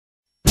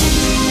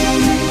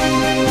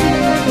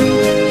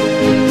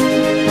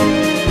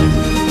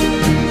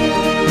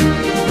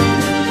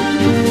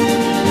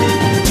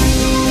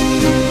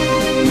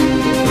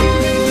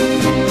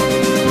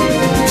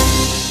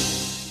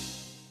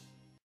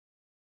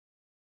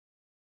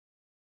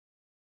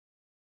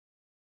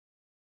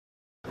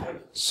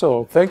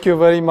So, thank you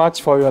very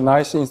much for your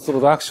nice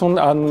introduction.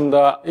 And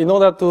in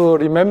order to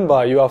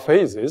remember your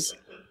faces,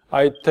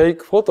 I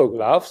take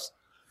photographs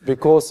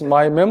because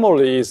my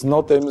memory is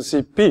not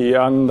MCP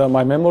and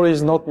my memory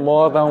is not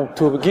more than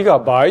 2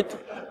 gigabytes.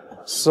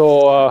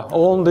 So,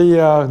 only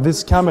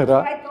this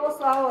camera. Write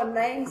also our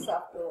names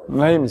afterwards.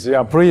 Names,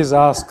 yeah, please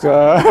ask.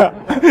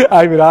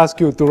 I will ask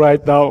you to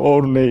write down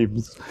all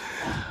names.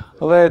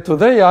 Well,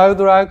 today I would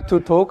like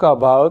to talk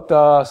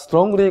about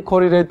strongly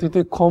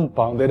correlated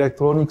compound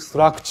electronic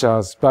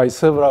structures by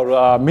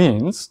several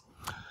means.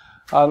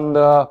 And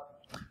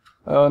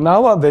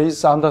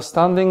nowadays,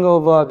 understanding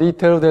of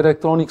detailed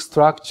electronic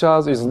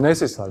structures is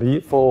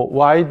necessary for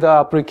wide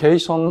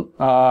application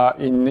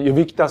in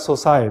ubiquitous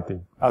society,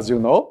 as you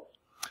know.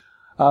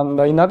 And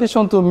in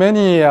addition to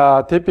many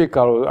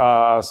typical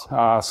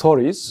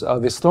stories,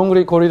 the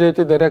strongly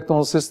correlated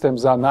electron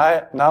systems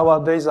are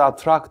nowadays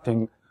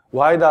attracting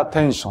wide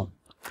attention.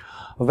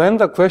 Then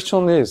the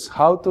question is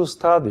how to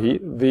study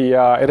the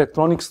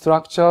electronic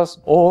structures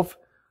of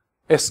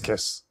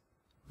SCS,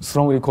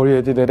 strongly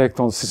correlated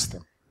electron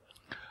system.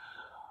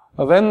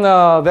 Then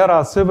there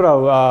are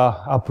several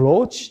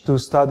approaches to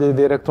study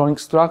the electronic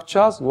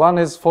structures. One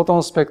is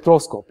photon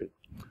spectroscopy.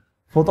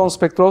 Photon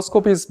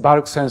spectroscopy is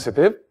bulk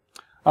sensitive,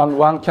 and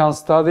one can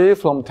study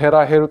from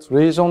terahertz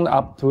region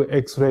up to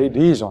X-ray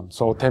region,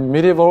 so 10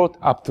 millivolt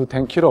up to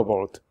 10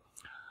 kilovolt.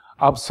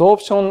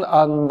 Absorption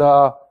and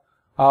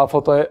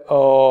photon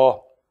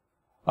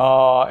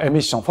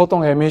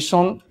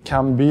emission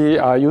can be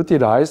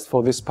utilized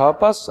for this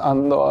purpose.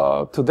 And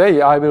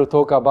today I will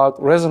talk about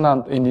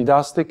resonant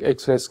inelastic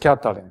X-ray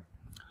scattering.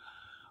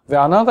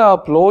 The another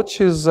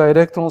approach is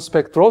electron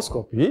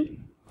spectroscopy.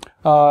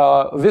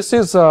 This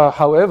is,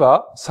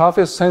 however,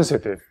 surface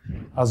sensitive,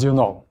 as you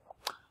know.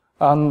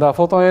 And the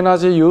photon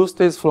energy used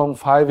is from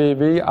 5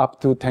 eV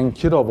up to 10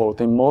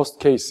 kilovolt in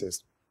most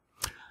cases.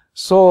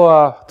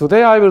 So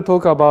today I will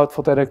talk about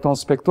photoelectron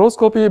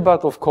spectroscopy,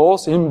 but of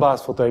course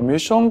inverse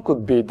photoemission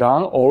could be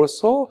done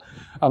also,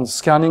 and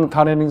scanning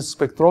tunneling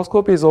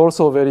spectroscopy is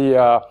also a very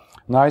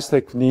nice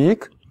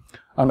technique.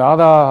 And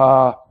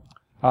other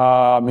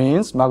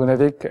means,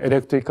 magnetic,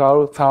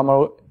 electrical,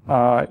 thermal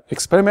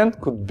experiment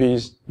could be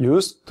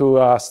used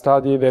to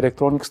study the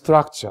electronic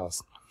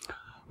structures.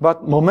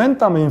 But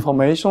momentum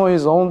information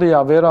is only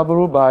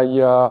available by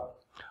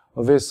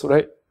this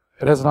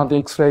resonant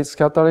X-ray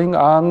scattering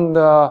and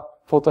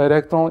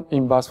photoelectron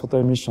inverse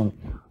photoemission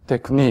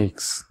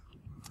techniques.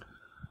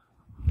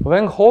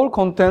 When whole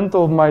content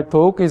of my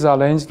talk is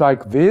arranged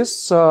like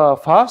this,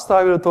 first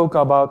I will talk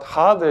about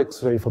hard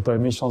X-ray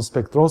photoemission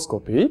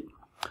spectroscopy.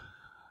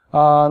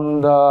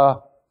 And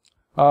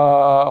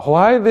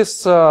why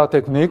this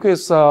technique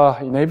is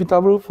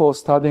inevitable for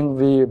studying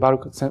the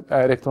bulk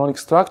electronic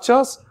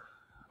structures,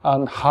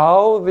 and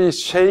how the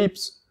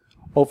shapes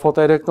of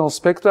photoelectron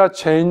spectra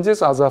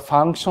changes as a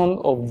function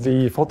of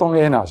the photon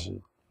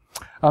energy.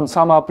 And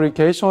some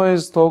application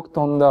is talked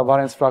on the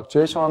valence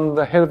fluctuation and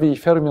the heavy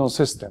fermion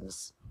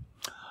systems.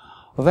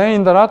 Then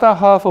in the latter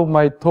half of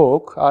my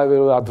talk, I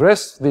will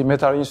address the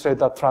metal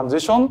insulator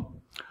transition,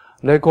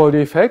 recoil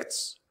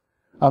effects,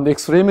 and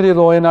extremely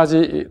low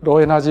energy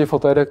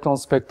photoelectron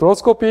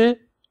spectroscopy,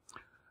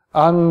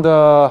 and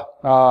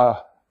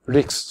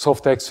RICS,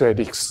 soft X-ray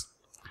RICS.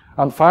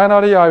 And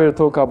finally, I will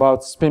talk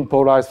about spin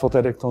polarized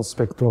photoelectron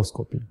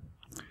spectroscopy.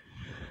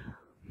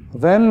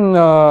 Then,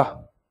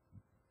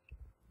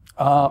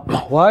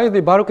 why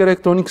the bulk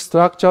electronic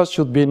structure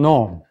should be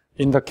known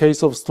in the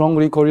case of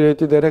strongly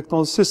correlated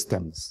electron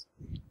systems.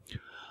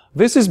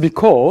 This is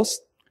because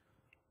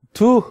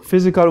two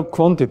physical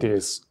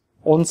quantities,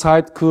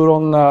 on-site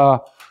Coulomb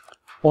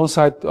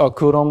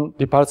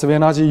repulsive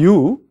energy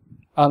U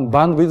and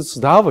bandwidth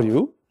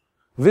W,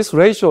 this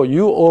ratio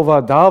U over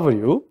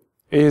W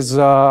is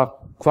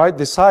quite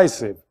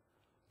decisive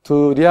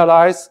to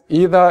realize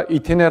either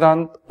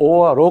itinerant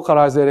or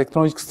localized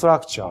electronic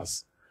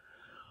structures.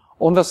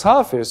 On the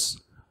surface,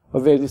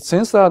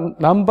 since the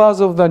numbers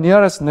of the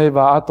nearest neighbor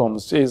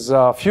atoms is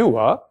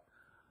fewer,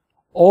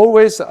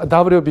 always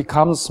W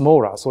becomes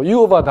smaller. So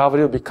U over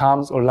W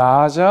becomes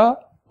larger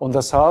on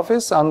the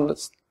surface, and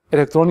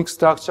electronic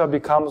structure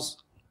becomes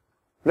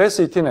less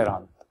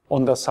itinerant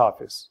on the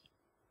surface.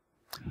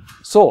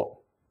 So,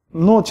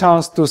 no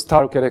chance to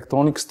start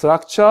electronic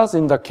structures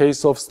in the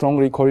case of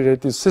strongly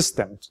correlated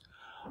systems.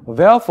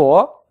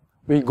 Therefore,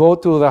 we go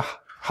to the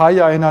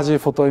higher energy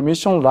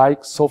photoemission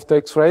like soft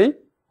X-ray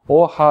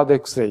or hard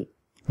X-ray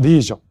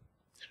region.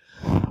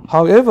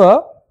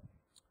 However,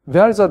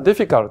 there is a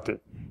difficulty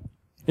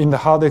in the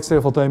hard X-ray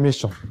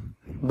photoemission.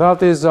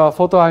 That is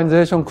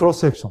photoionization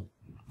cross-section.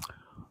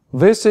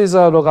 This is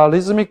a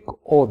logarithmic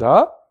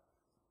order,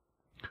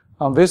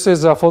 and this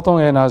is a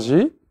photon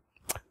energy.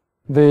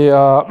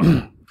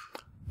 The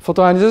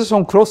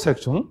photoionization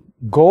cross-section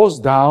goes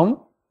down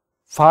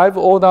 5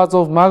 orders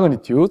of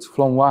magnitude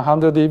from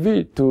 100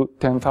 eV to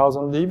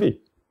 10,000 eV.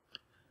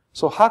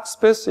 So Hawk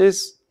space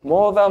is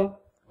more than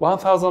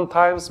 1,000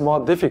 times more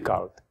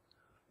difficult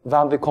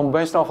than the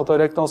conventional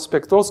photoelectron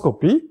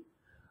spectroscopy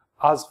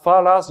as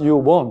far as you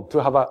want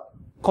to have a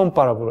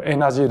comparable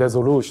energy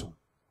resolution.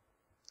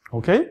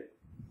 Okay?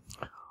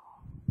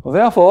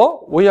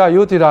 Therefore, we are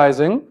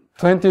utilizing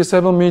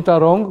 27-meter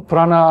long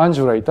planar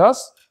undulators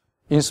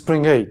in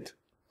spring 8.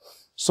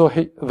 So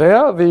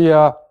there,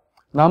 the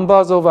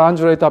numbers of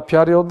undulator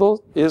period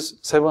is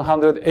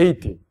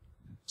 780.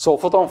 So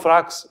photon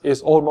flux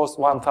is almost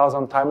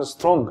 1,000 times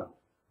stronger.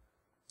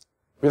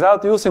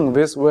 Without using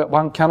this,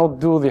 one cannot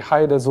do the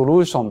high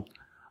resolution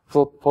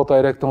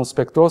photoelectron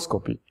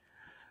spectroscopy.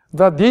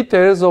 The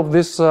details of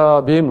this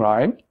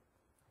beamline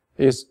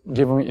is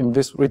given in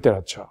this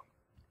literature.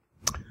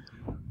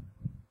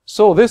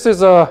 So this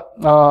is a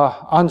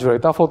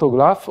undulator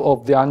photograph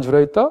of the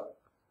undulator,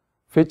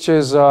 which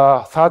is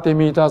 30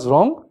 meters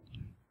long,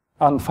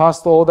 and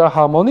first order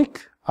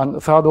harmonic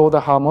and third order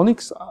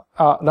harmonics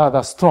are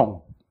rather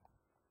strong.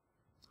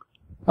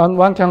 And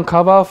one can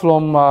cover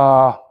from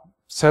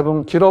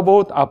 7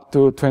 kilovolt up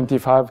to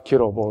 25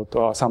 kilovolt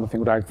or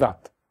something like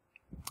that.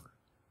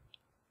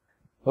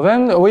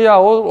 Then we are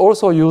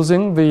also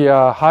using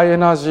the high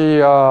energy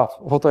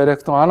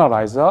photoelectron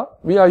analyzer.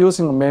 We are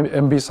using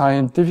MB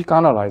Scientific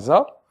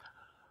analyzer,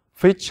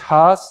 which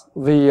has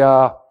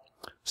the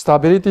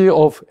stability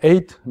of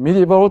 8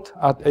 millivolt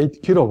at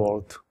 8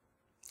 kilovolt.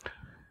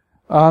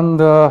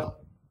 And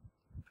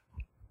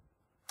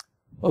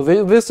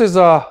this is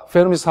a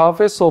Fermi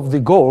surface of the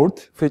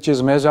gold, which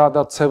is measured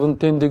at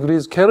 17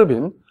 degrees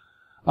Kelvin.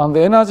 And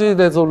the energy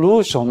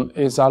resolution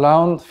is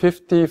around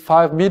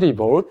 55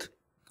 millivolt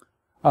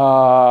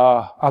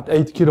at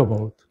 8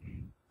 kilovolt.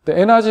 The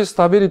energy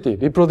stability,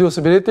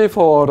 reproducibility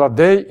for a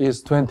day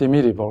is 20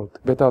 millivolt,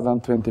 better than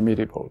 20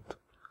 millivolt.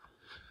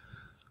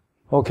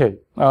 Okay.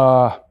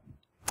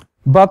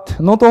 But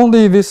not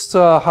only this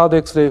hard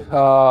X-ray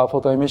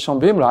photoemission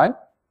beamline,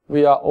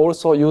 we are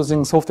also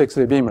using soft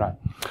X-ray beamline.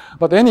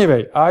 But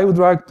anyway, I would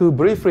like to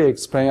briefly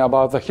explain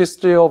about the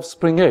history of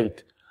spring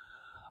 8.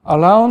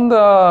 Around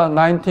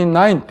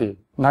 1990,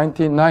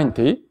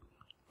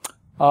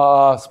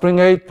 spring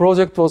 8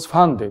 project was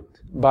funded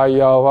by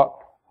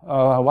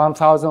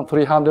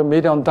 $1,300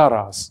 million.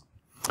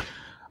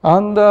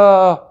 And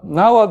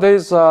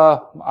nowadays,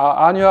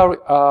 our annual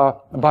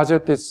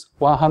budget is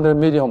 $100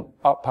 million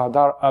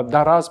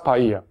per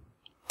year.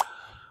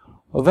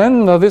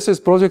 Then this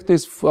project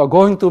is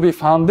going to be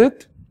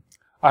funded.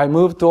 I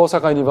moved to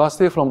Osaka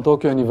University from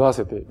Tokyo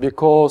University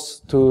because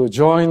to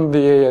join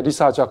the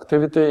research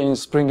activity in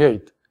spring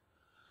 8.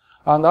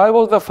 And I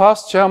was the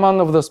first chairman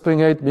of the spring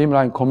 8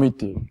 beamline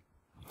committee.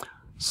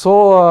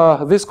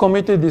 So this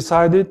committee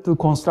decided to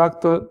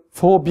construct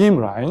 4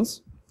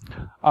 beamlines,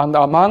 and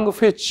among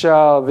which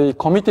the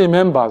committee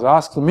members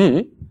asked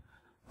me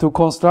to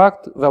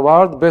construct the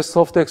world's best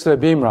soft X-ray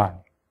beamline.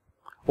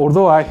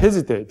 Although I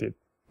hesitated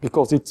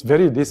because it's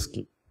very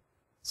risky.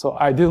 So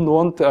I didn't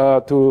want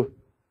to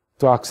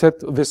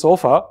accept this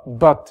offer,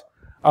 but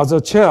as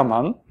a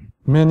chairman,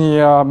 many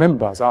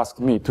members asked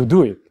me to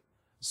do it.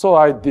 So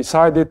I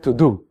decided to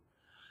do.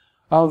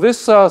 This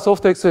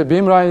soft X-ray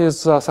beamline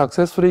is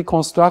successfully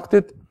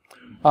constructed,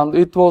 and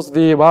it was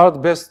the world's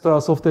best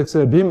soft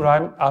X-ray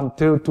beamline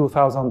until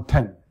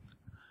 2010.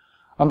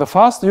 And the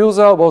first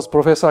user was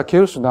Professor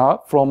Kirchner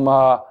from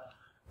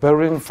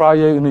Berlin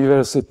Freie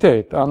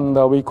Universität, and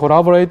we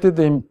collaborated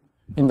in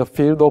the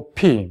field of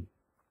peeing.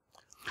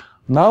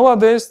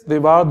 Nowadays, the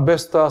world's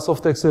best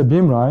soft X-ray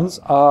beamlines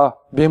are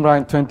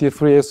beamline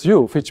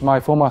 23SU, which my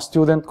former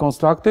student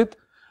constructed,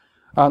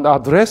 and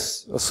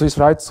address Swiss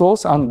light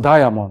source and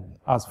diamond,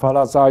 as far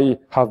as I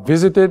have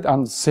visited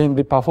and seen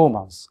the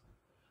performance.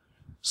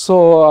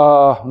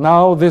 So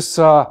now this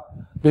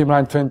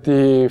beamline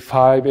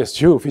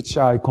 25SU, which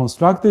I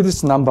constructed,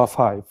 is number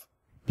 5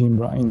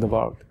 beamline in the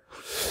world.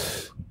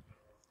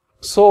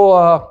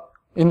 So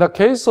in the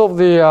case of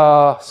the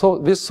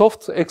this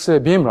soft X-ray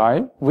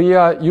beamline, we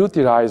are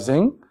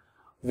utilizing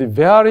the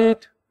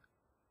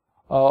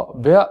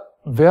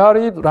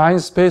varied line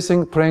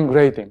spacing plane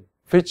grating,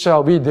 which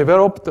we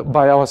developed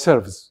by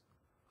ourselves.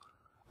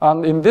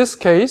 And in this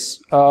case,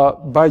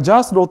 by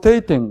just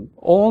rotating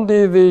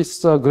only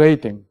this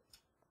grating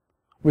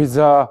with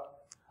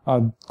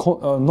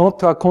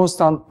not a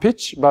constant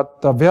pitch, but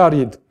a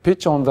varied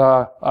pitch on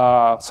the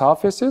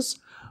surfaces,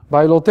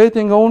 by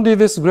rotating only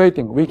this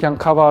grating, we can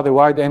cover the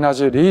wide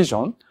energy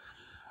region.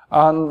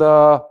 And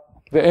the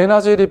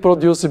energy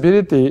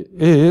reproducibility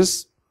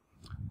is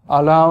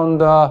around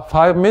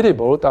 5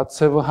 millivolt at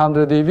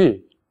 700 eV.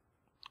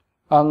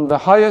 And the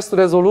highest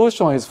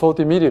resolution is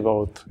 40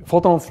 millivolt.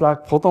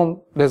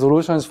 Photon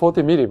resolution is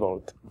 40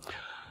 millivolt.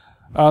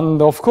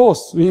 And of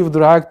course, we would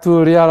like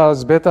to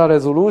realize better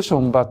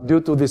resolution, but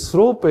due to the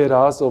slope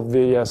errors of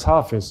the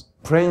surface,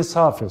 plane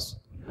surface,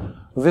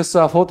 this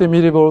 40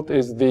 millivolt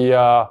is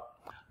the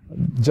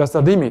just a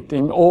limit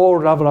in all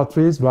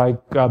laboratories like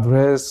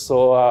address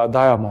or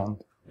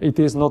diamond. It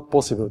is not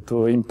possible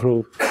to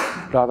improve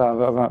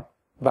rather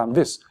than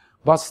this.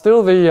 But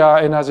still, the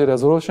energy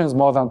resolution is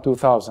more than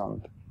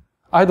 2,000.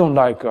 I don't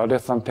like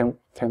less than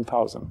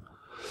 10,000.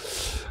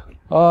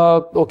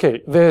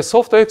 Okay, the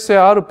soft X-ray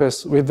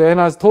ARPES with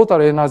the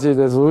total energy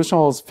resolution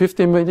of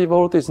 50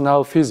 millivolt is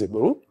now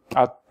feasible.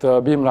 at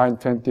beamline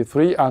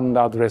 23 and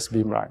address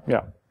beamline.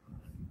 Yeah.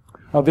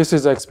 Now this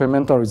is the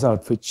experimental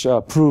result which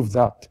prove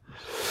that.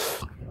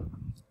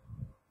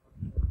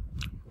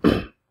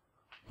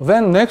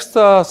 Then next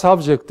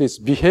subject is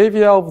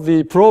behavior of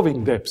the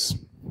probing depths.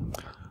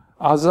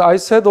 As I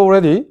said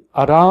already,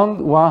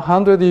 around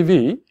 100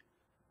 eV,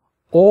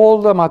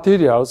 all the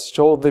materials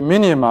show the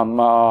minimum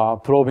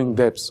probing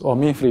depths or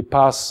mean free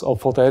path of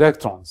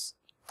photoelectrons.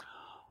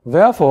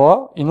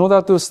 Therefore, in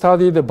order to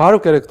study the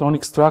bulk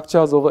electronic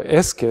structures of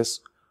S-case,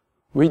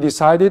 we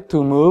decided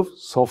to move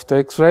soft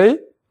X-ray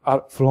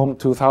from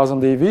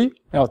 2000 eV,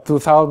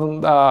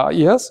 2000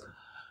 years,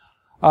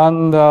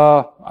 and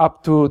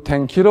up to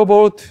 10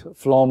 kilovolt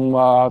from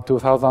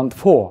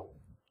 2004.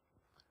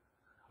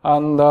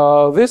 And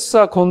this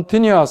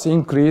continuous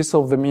increase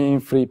of the mean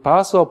free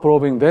path of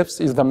probing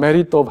depths is the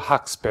merit of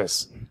Hawk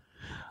space.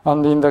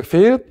 And in the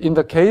field, in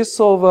the case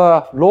of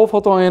low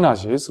photon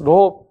energies,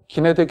 low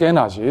kinetic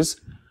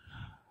energies,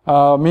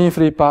 mean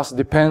free path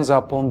depends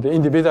upon the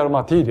individual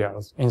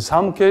materials. In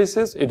some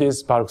cases, it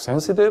is bulk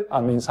sensitive,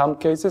 and in some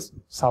cases,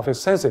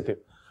 surface sensitive.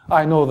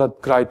 I know the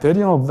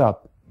criterion of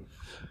that.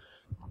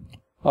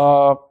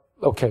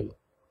 Okay.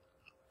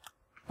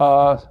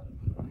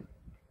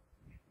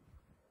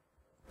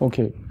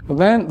 Okay.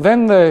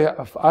 Then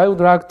I would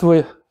like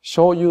to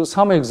show you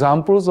some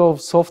examples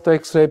of soft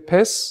X-ray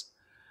paths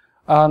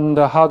and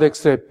hard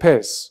X-ray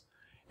paths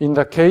in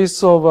the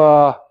case of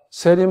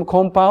cerium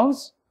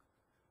compounds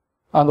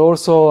and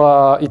also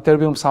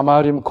ytterbium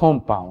samarium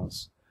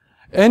compounds.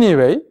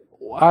 Anyway,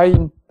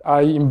 I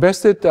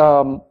invested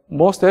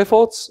most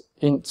efforts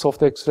in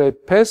soft X-ray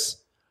paths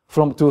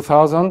from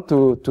 2000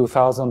 to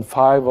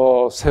 2005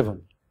 or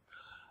 7.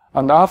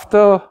 And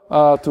after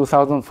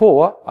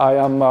 2004, I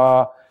am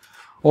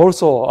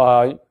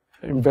also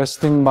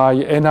investing my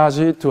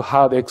energy to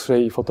hard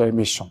X-ray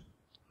photoemission.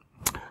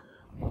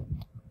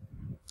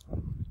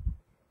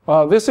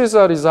 This is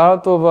a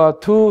result of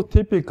two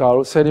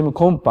typical cerium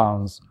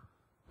compounds.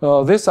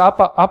 This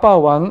upper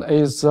one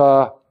is,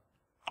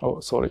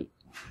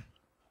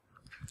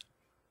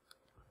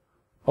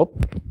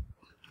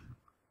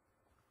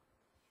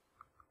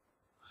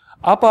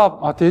 Upper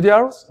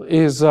materials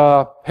is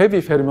a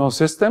heavy fermion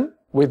system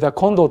with a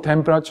Kondo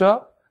temperature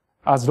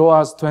as low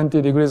as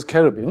 20 degrees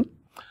Kelvin.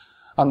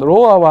 And the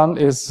lower one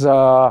is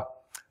a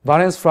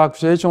valence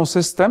fluctuation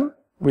system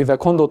with a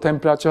Kondo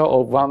temperature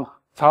of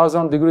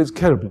 1000 degrees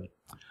Kelvin.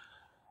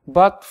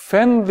 But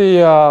when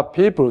the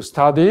people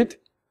studied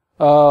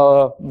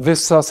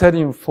this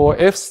setting for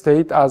F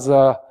state as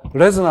a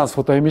resonance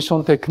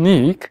photoemission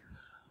technique,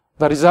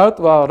 the results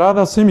were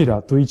rather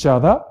similar to each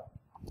other.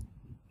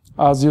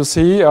 As you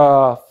see,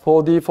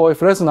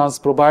 4D4F resonance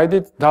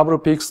provided double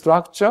peak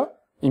structure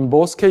in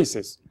both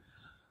cases.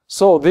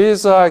 So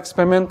these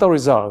experimental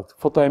results,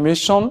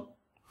 photoemission,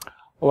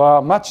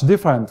 were much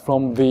different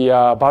from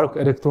the bulk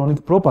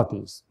electronic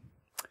properties.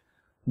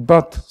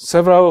 But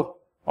several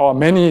or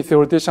many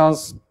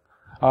theoreticians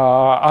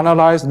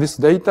analyzed this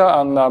data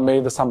and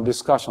made some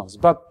discussions.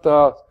 But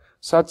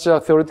such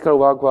theoretical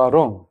work were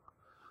wrong.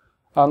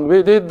 And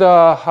we did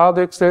hard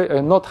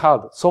X-ray, not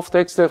hard, soft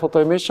X-ray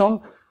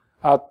photoemission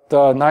at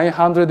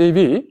 900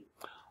 eV.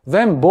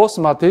 Then both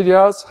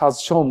materials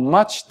has shown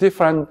much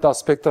different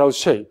spectral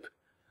shape.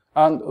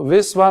 And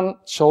this one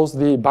shows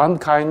the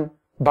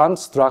band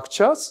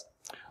structures.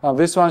 And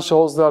this one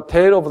shows the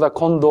tail of the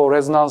Kondo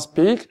resonance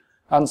peak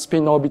and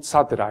spin orbit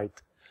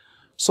satellite.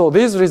 So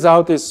this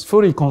result is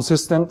fully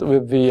consistent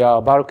with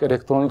the bulk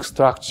electronic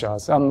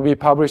structures, and we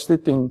published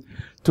it in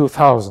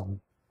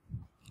 2000.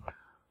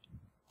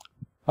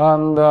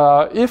 And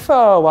if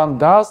one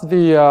does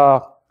the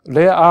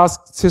rare earth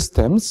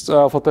systems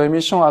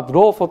photoemission at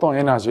low photon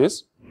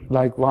energies,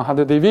 like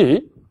 100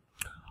 eV,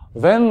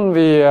 then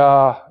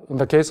in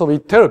the case of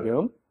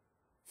ytterbium,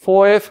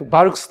 4F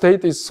bulk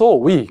state is so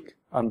weak,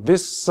 and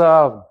this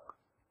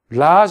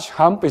large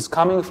hump is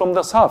coming from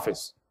the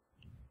surface.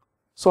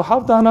 So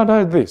how to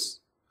analyze this?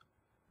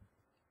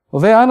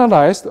 They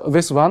analyzed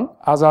this one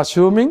as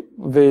assuming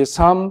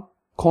some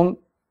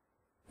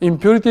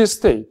impurity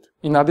state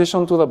in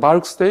addition to the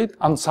bulk state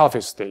and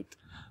surface state.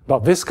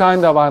 But this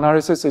kind of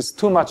analysis is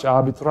too much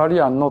arbitrary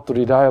and not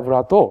reliable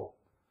at all.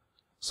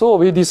 So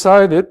we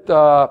decided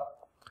to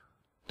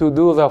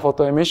do the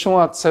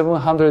photoemission at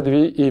 700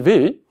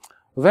 eV.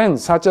 Then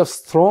such a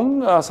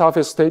strong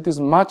surface state is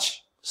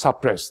much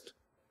suppressed.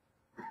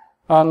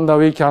 And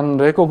we can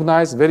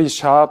recognize very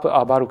sharp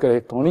bulk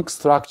electronic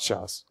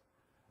structures.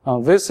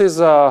 And this is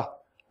a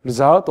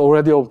result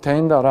already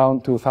obtained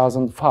around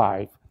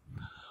 2005.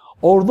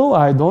 Although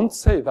I don't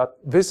say that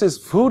this is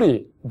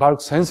fully bulk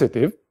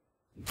sensitive,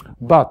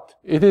 but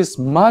it is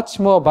much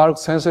more bulk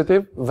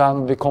sensitive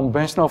than the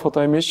conventional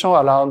photoemission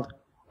around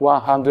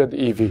 100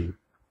 eV.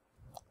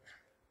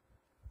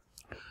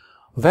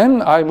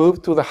 Then I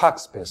move to the Hawk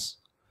space.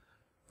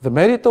 The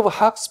merit of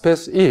Hawk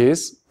space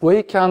is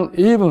we can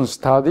even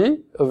study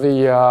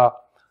the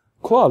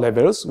core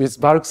levels with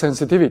bulk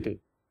sensitivity.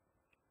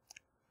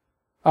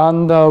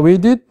 And we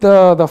did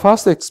the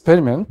first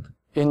experiment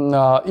in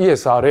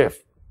ESRF.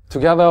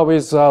 together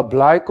with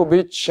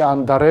Blykovich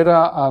and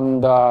Darera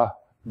and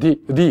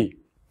D.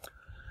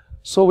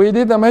 So we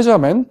did a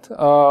measurement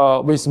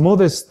with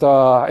modest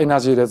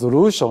energy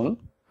resolution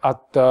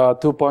at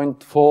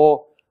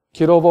 2.4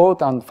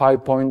 kilovolt and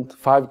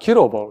 5.5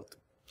 kilovolt.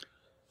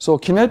 So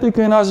kinetic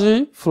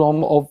energy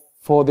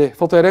for the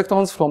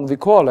photoelectrons from the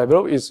core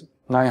level is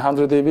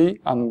 900 dB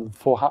and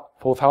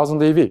 4000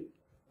 dB.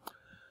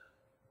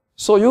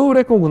 So you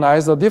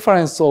recognize the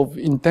difference of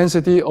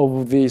intensity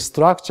of the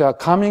structure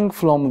coming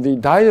from the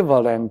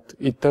divalent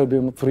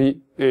ytterbium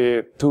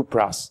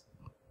 2+.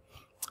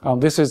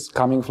 This is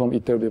coming from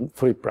ytterbium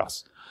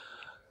 3+.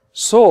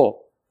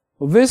 So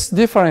this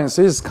difference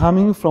is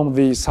coming from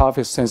the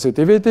surface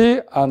sensitivity,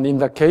 and in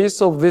the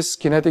case of this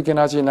kinetic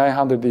energy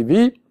 900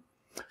 dB,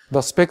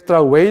 the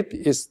spectral weight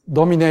is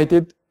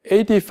dominated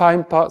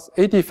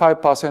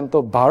 85%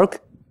 of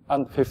bulk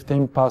and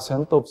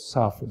 15% of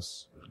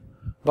surface.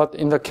 But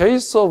in the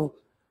case of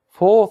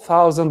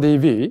 4000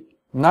 dB,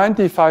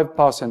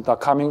 95% are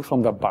coming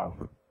from the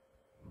bulk.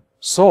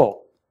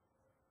 So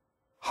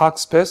Hawk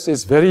space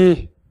is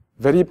very,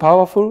 very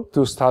powerful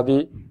to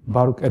study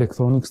bulk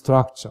electronic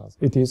structures.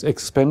 It is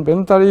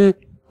experimentally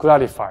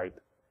clarified.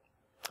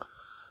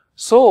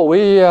 So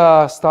we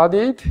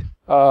studied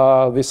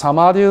the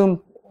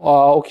samarium,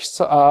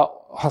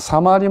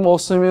 samarium,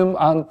 osmium,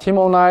 and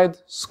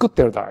timonide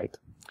scutterdite.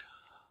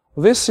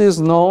 This is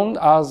known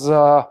as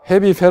a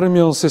heavy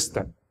fermion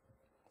system.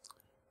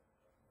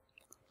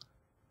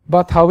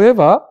 But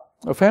however,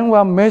 when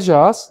one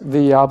measures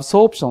the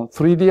absorption,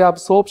 3D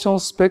absorption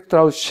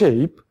spectral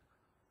shape,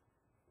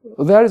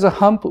 there is a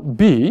hump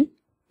B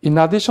in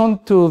addition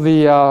to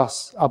the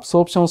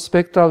absorption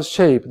spectral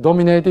shape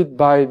dominated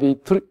by the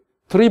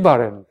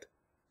trivalent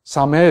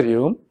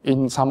samarium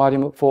in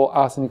samarium 4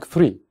 arsenic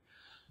 3.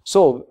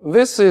 So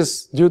this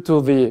is due to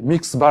the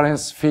mixed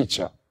valence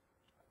feature.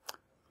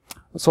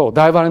 So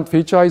divalent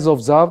feature is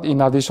observed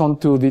in addition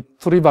to the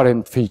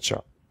trivalent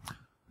feature.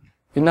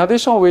 In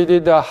addition, we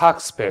did a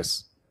Hawk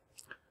space.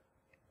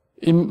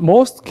 In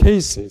most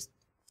cases,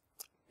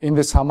 in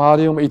the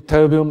samarium,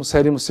 ytterbium,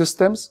 cerium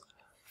systems,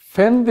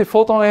 when the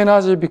photon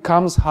energy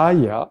becomes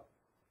higher,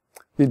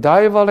 the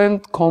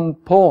divalent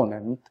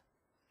component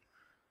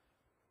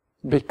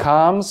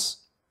becomes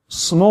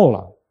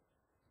smaller.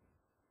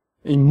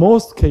 In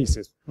most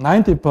cases,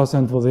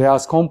 90% of the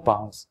Earth's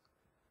compounds,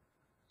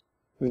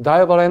 the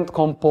divalent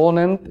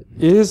component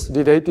is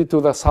related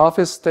to the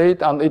surface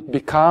state and it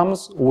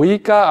becomes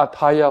weaker at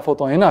higher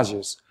photon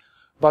energies.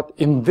 But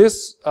in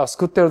this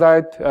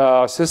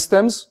scutterdite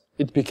systems,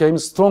 it became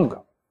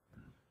stronger.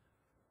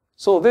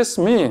 So this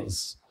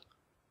means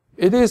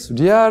it is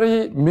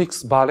really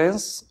mixed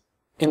valence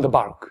in the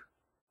bulk.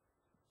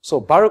 So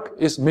bulk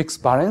is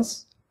mixed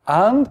valence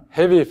and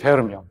heavy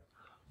fermion.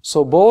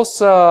 So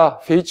both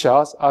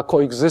features are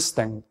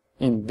coexisting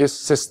in this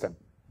system.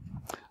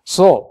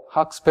 So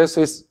Hawk space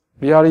is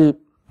really,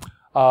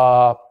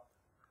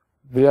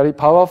 very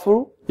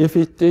powerful if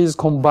it is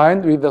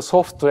combined with the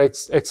soft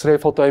X-ray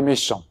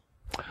photoemission.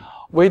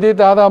 We did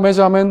other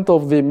measurement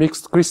of the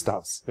mixed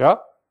crystals. Yeah?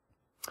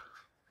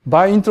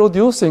 By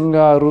introducing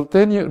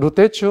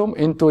lutetium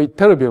into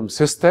ytterbium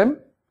system,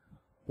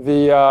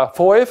 the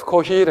 4F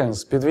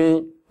coherence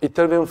between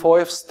ytterbium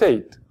 4F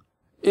state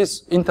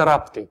is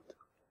interrupted.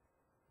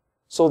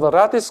 So the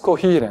lattice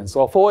coherence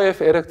or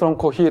 4F electron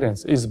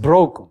coherence is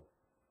broken.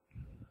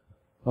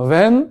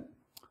 Then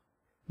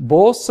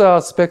both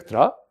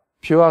spectra,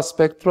 pure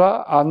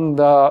spectra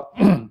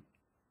and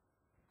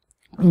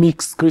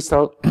mixed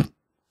crystal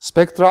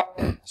spectra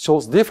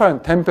shows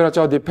different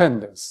temperature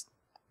dependence.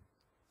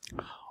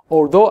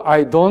 Although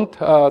I don't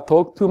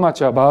talk too much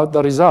about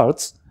the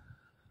results,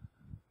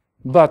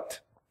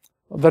 but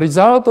the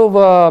result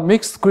of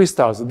mixed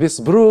crystals, this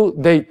blue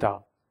data,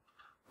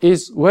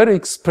 is well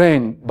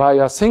explained by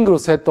a single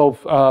set of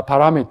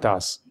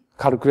parameters,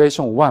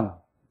 calculation 1.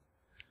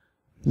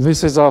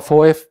 This is a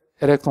 4F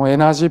electron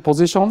energy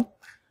position,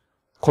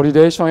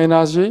 correlation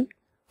energy,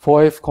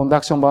 4F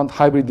conduction band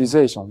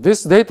hybridization.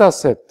 This data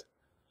set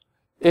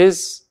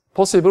is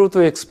possible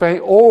to explain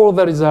all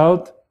the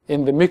result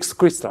in the mixed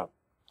crystal.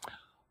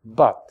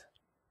 But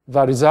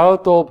the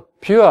result of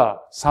pure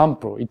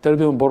sample,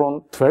 ytterbium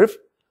boron 12,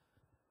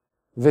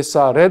 this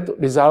red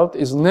result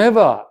is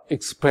never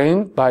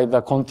explained by the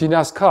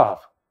continuous curve,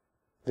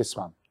 this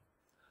one,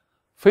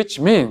 which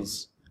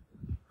means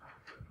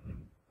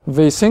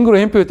the single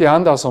impurity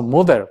Anderson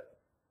model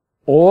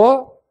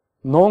or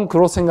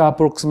non-crossing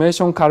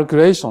approximation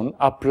calculation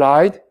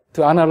applied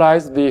to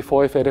analyze the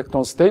 4F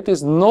electron state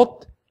is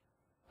not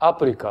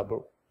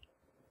applicable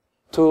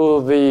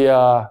to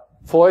the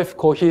 4F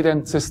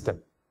coherent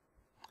system.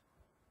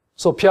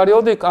 So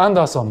periodic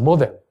Anderson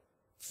model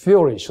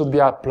theory should be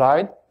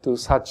applied to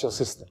such a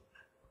system.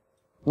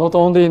 Not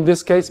only in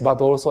this case,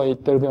 but also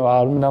ytterbium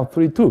aluminum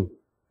 3 too.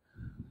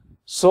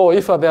 So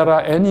if there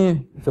are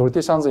any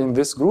theoreticians in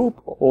this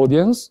group,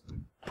 audience,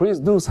 please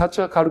do such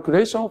a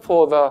calculation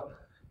for the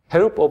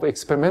help of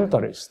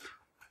experimentalists.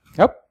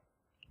 Yep.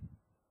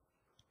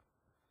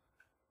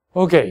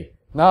 Okay.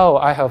 Now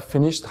I have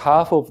finished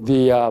half of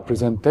the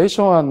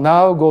presentation and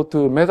now go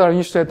to metal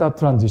insulator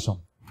transition.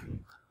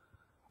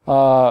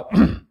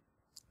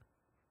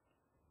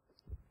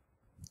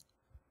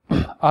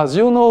 As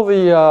you know,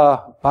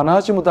 the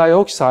vanadium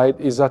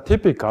dioxide is a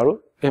typical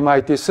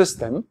MIT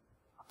system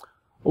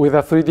with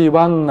a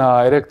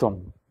 3D1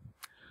 electron.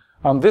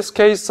 In this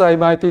case,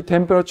 MIT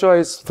temperature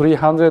is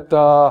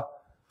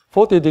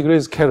 340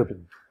 degrees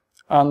Kelvin.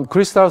 And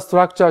crystal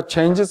structure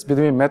changes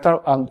between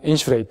metal and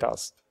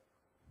insulators.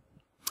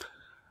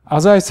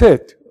 As I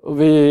said,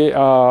 the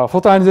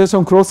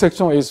photoionization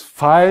cross-section is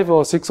 5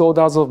 or 6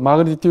 orders of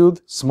magnitude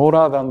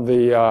smaller than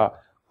the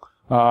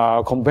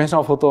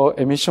conventional photo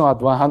emission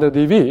at 100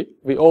 dB.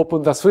 We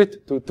open the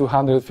slit to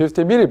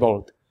 250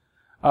 millivolt,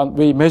 and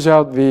we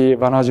measure the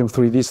vanadium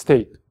 3D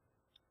state.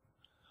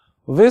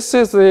 This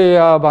is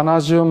the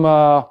vanadium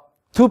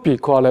 2p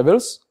core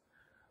levels,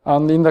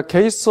 and in the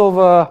case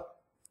of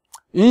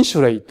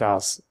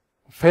insulators,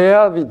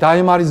 where the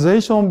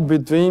dimerization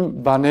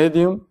between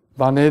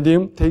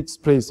vanadium takes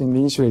place in the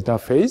insulator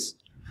phase,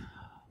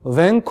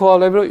 then core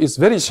level is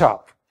very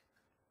sharp.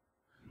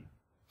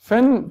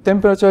 When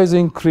temperature is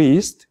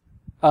increased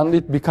and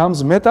it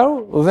becomes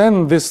metal,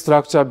 then this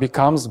structure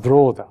becomes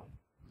broader.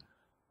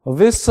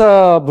 This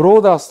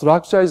broader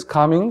structure is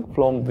coming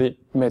from the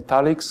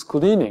metallic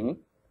screening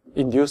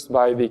induced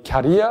by the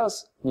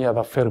carriers near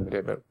the Fermi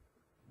level.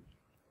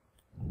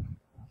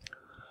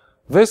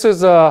 This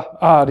is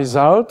a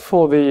result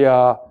for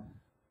the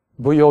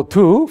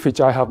VO2, which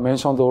I have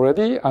mentioned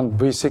already, and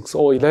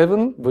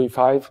V6011,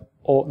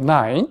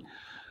 V509.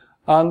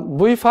 And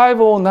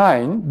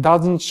V509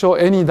 doesn't show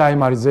any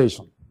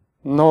dimerization,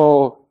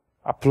 no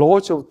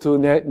approach to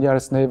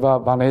nearest neighbor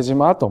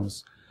vanadium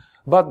atoms.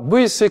 But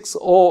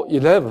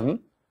V6011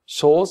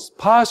 shows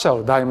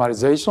partial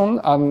dimerization,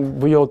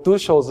 and VO2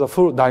 shows the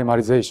full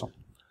dimerization.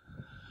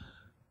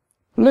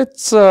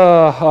 Let's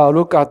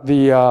look at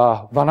the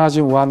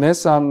vanadium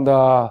 1s and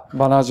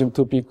vanadium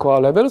 2p core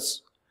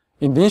levels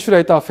in the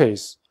insulator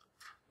phase.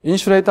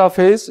 Insulator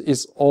phase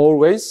is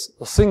always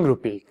a single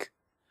peak.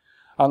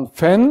 And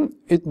when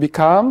it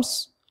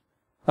becomes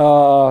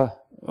to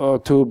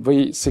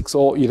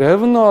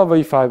V6011 or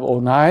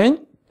V509,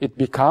 it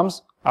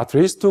becomes at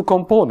least two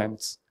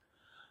components.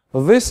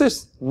 This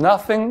is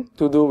nothing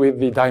to do with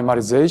the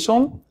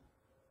dimerization,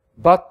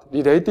 but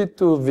related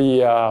to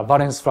the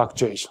valence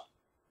fluctuation,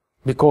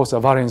 because the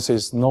valence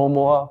is no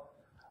more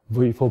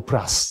V4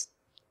 plus.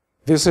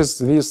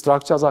 These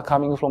structures are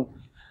coming from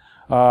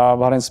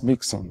valence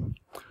mixing.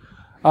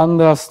 And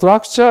the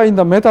structure in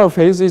the metal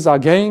phase is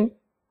again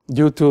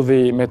due to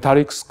the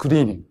metallic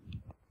screening.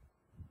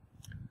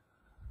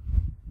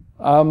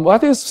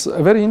 What is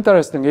very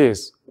interesting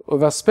is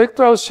the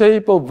spectral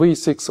shape of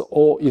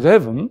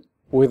V6011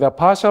 with a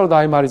partial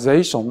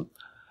dimerization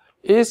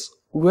is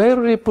well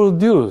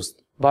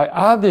reproduced by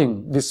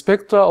adding the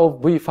spectra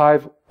of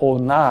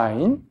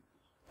V509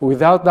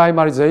 without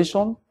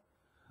dimerization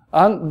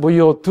and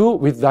VO2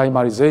 with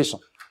dimerization.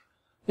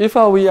 If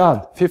we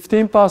add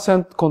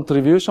 15%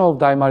 contribution of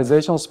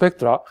dimerization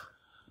spectra,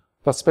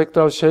 the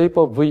spectral shape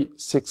of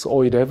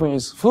V6011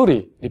 is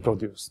fully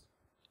reproduced.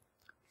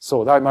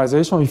 So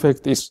dimerization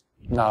effect is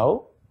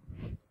now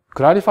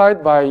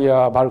clarified by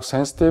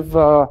bulk-sensitive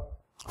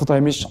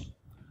photoemission.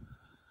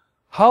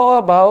 How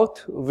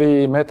about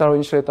the metal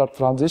insulator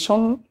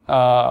transition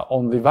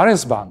on the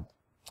valence band?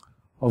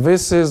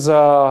 This is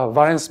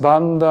valence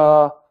band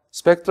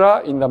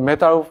spectra in the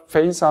metal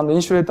phase and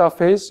insulator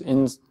phase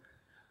in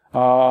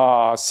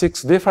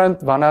 6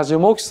 different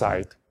vanadium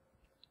oxide.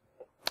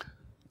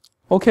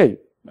 Okay,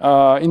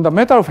 in the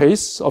metal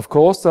phase, of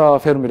course, the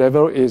Fermi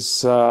level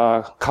is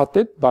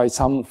cutted by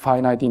some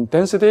finite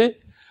intensity.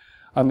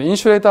 And the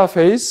insulator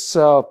phase,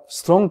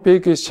 strong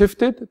peak is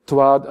shifted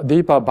toward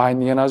deeper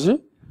binding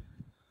energy.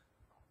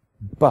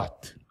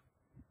 But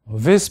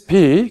this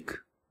peak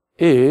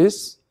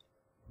is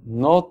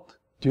not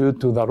due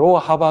to the lower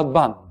Hubbard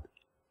band.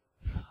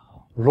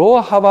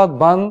 Lower Hubbard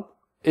band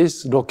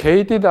is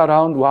located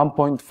around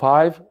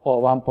 1.5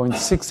 or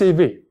 1.6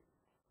 eV.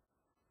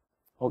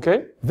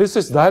 Okay? This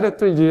is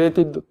directly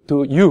related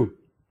to U.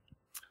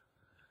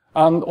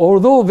 And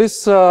although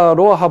this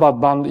lower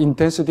Hubbard band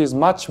intensity is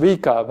much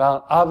weaker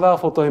than other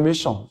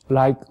photoemission,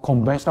 like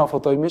conventional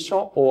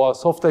photoemission or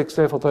soft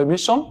X-ray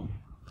photoemission,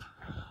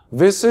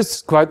 this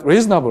is quite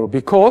reasonable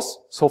because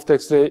soft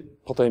X-ray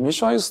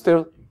photoemission is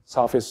still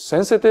surface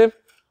sensitive.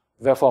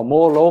 Therefore,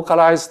 more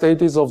localized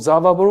state is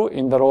observable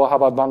in the lower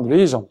Hubbard band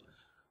region.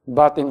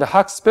 But in the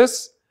Hawk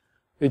space,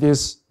 it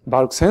is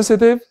bulk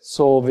sensitive,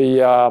 so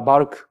the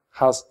bulk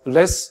has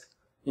less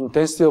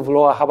intensity of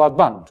lower Hubbard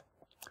band.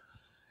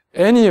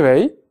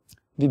 Anyway,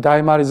 the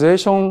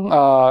dimerization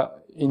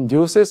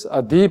induces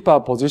a deeper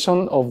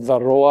position of the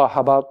lower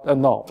Hubbard,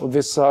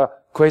 this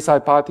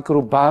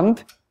quasi-particle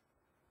band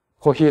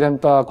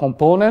coherent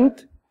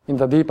component in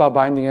the deeper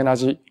binding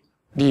energy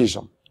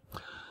region.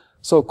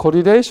 So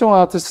correlation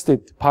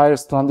attested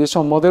Piles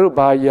transition model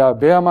by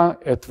Beerman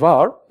et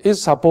al.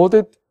 Is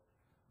supported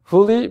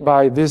fully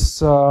by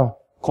this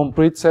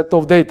complete set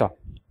of data.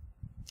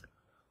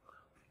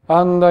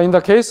 And in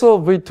the case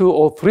of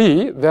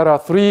V2O3, there are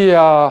three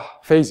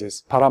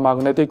phases: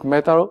 paramagnetic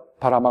metal,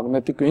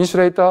 paramagnetic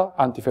insulator,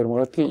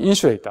 antiferromagnetic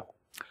insulator.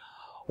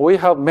 We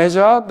have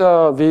measured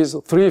these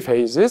three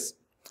phases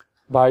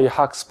by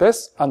Hawk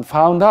space and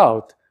found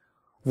out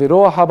the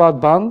lower Hubbard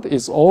band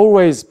is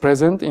always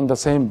present in the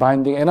same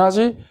binding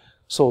energy.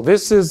 So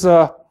this is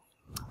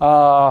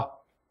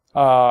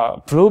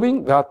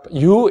proving that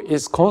U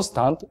is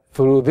constant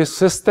through this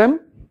system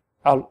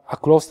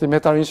across the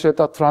metal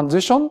insulator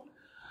transition,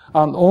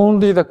 and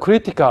only the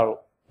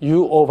critical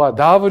U over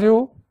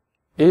W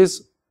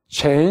is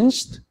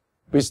changed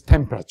with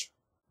temperature.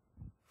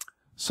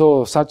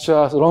 So such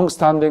a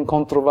long-standing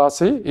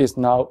controversy is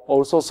now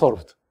also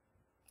solved.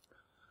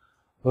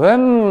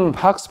 Then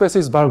Hawk space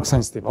is bulk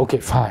sensitive. Okay,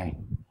 fine.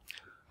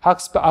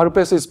 Hawk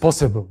space is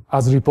possible,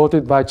 as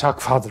reported by Chuck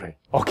Fadley.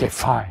 Okay,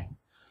 fine.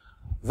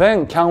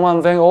 Then can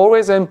one then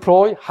always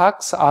employ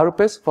Hawk's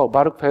space for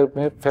bulk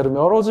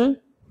fermiology?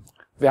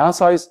 The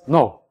answer is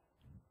no.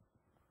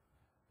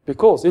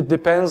 Because it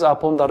depends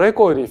upon the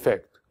recoil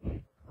effect.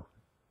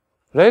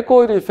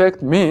 Recoil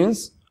effect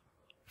means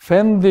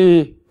when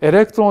the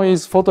electron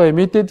is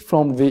photoemitted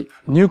from the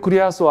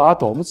nucleus or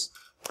atoms,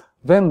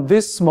 then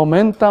this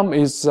momentum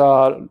is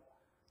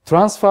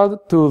transferred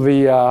to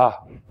the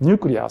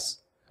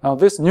nucleus. Now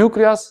this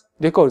nucleus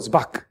recoils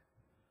back.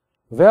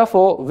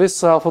 Therefore,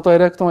 this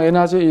photoelectron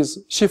energy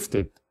is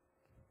shifted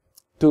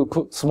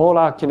to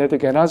smaller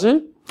kinetic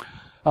energy.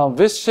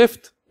 This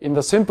shift in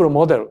the simple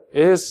model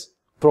is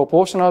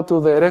proportional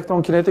to the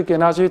electron kinetic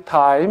energy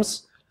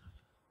times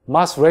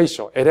mass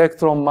ratio,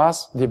 electron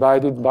mass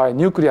divided by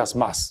nucleus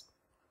mass.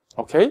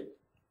 Okay?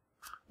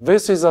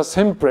 This is the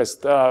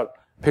simplest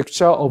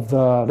picture of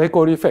the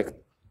recoil effect.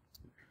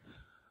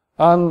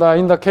 And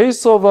in the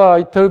case of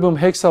ytterbium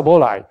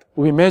hexabolide,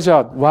 we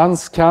measured one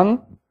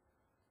scan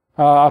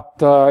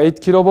at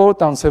 8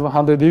 kilovolt and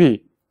 700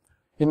 dB.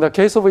 In the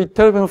case of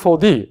ytterbium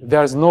 4D,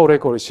 there is no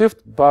recoil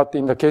shift, but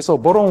in the case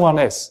of boron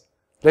 1s,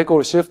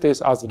 recoil shift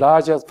is as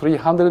large as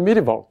 300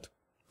 millivolt.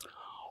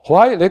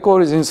 Why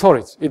recoil is in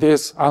solids? It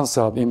is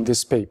answered in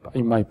this paper,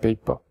 in my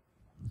paper.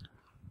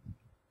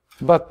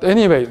 But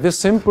anyway, this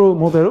simple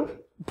model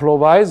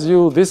provides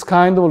you this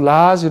kind of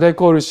large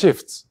recoil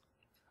shifts.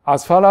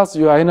 As far as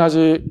your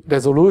energy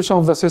resolution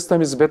of the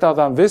system is better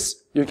than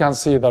this, you can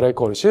see the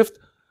recoil shift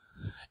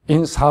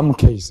in some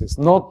cases,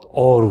 not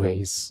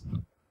always.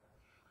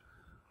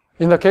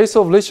 In the case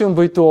of lithium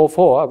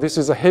V2O4, this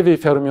is a heavy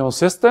fermion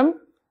system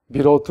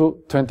below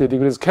 20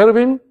 degrees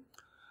Kelvin.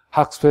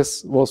 Hawk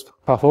space was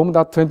performed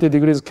at 20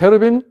 degrees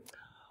Kelvin.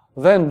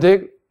 Then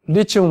the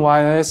lithium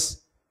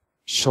 1s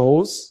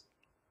shows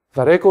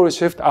the recoil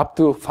shift up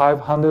to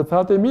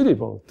 530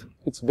 millivolt.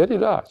 It's very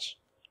large.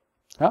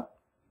 Yeah?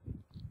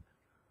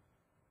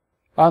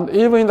 And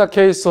even in the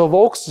case of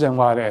oxygen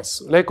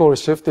 1s, recoil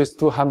shift is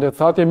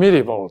 230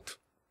 millivolt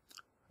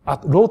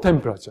at low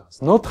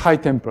temperatures, not high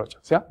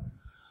temperatures. Yeah?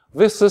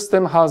 This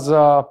system has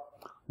a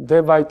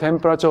daylight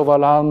temperature of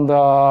around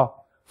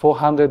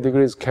 400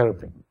 degrees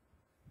Kelvin.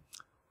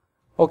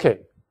 Okay.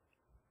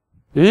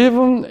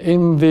 Even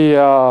in the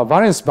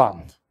valence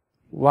band,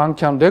 one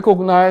can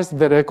recognize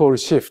the recoil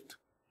shift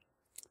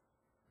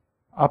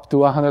up to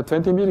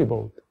 120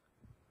 millivolt.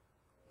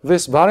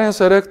 This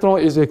valence electron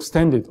is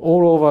extended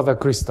all over the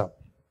crystal.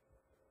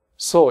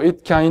 So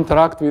it can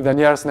interact with the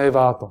nearest neighbor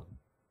atom.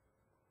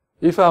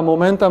 If a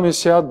momentum is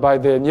shared by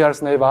the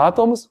nearest neighbor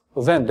atoms,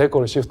 then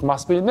recoil shift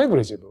must be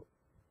negligible.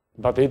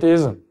 But it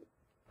isn't.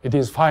 It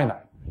is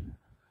finite.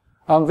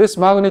 And this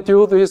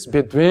magnitude is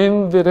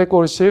between the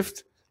recoil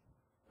shift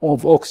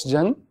of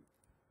oxygen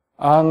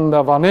and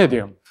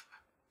vanadium.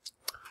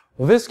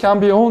 This can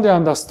be only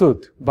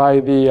understood by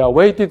the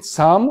weighted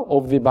sum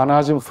of the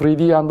vanadium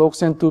 3D and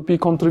oxygen 2P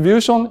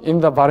contribution in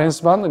the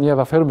valence band near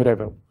the Fermi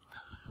level.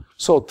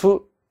 So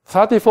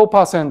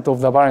 34%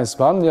 of the valence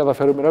band near the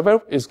Fermi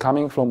level is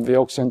coming from the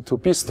oxygen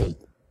 2P state.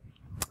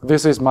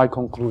 This is my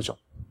conclusion.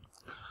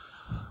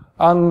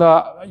 And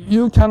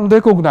you can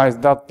recognize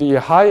that the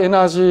high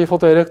energy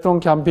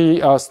photoelectron can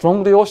be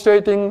strongly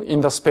oscillating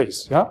in the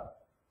space, yeah?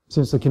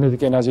 Since the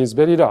kinetic energy is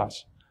very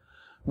large.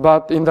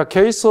 But in the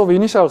case of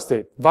initial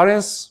state,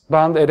 valence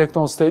band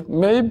electron state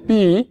may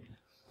be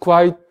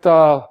quite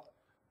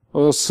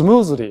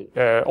smoothly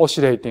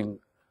oscillating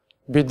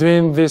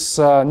between this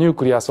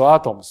nucleus or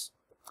atoms.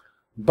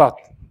 But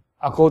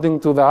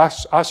according to the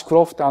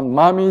Ashcroft and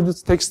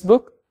Marmid's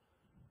textbook,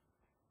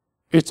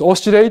 it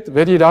oscillates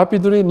very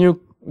rapidly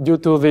due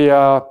to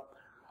the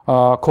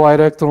core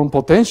electron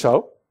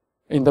potential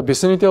in the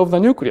vicinity of the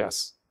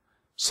nucleus.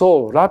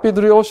 So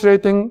rapidly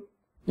oscillating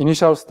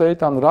initial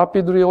state and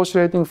rapidly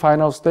oscillating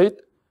final state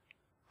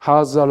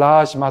has a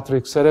large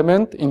matrix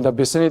element in the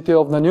vicinity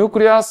of the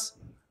nucleus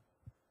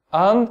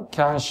and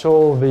can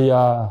show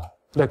the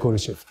recoil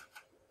shift.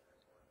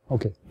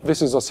 Okay,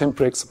 this is a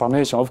simple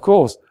explanation. Of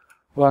course,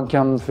 one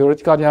can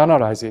theoretically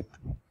analyze it.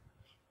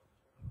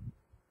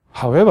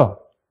 However,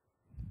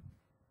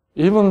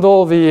 even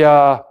though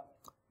the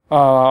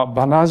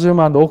vanadium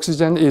and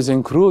oxygen is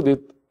included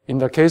in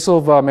the case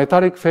of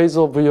metallic phase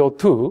of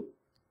VO2,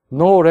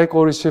 no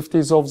record shift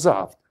is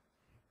observed,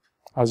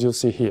 as you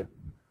see here.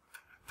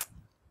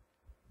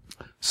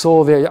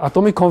 So the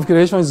atomic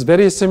configuration is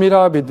very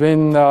similar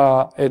between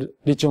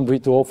lithium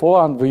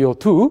V2O4 and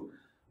VO2,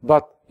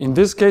 but in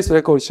this case,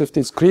 record shift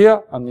is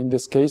clear, and in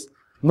this case,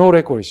 no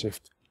record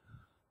shift.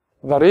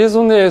 The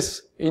reason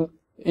is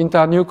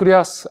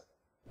internucleus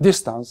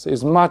distance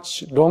is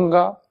much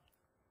longer,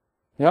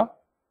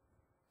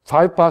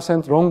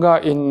 5% longer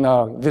in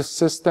this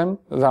system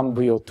than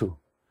VO2.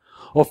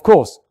 Of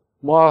course,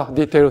 more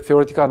detailed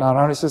theoretical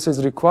analysis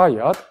is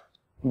required,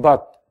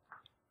 but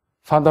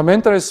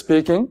fundamentally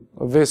speaking,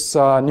 this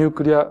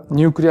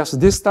nucleus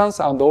distance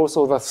and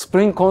also the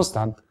spring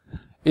constant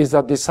is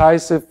a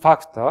decisive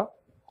factor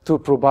to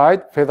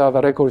provide whether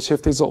the record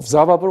shift is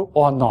observable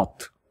or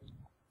not.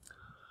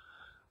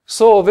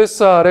 So this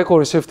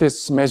record shift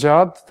is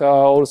measured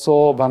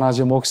also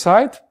vanadium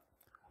oxide,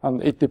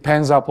 and it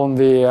depends upon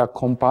the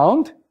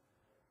compound.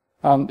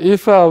 And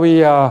if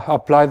we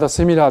apply the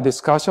similar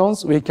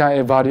discussions, we can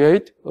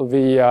evaluate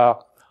the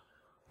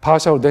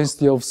partial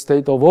density of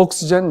state of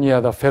oxygen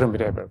near the Fermi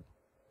level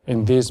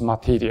in these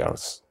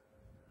materials.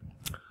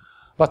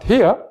 But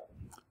here,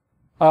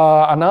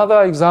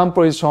 another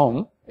example is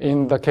shown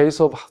in the case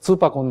of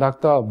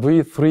superconductor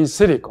V3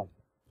 silicon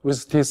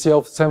with TC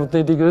of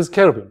 70 degrees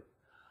Kelvin.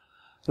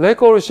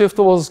 Record shift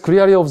was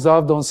clearly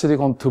observed on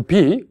silicon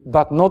 2p,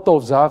 but not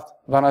observed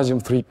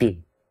vanadium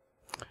 3p.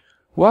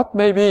 What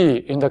may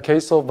be in the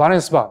case of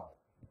valence band?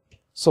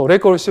 So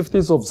record shift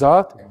is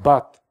observed,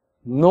 but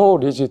no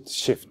rigid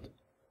shift.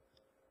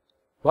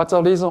 What's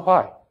the reason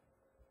why?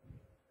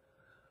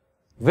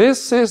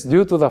 This is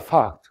due to the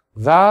fact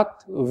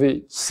that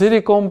the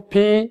silicon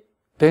P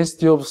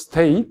density of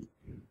state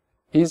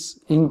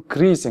is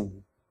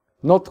increasing,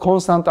 not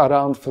constant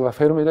around the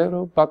Fermi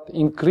level, but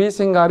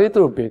increasing a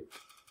little bit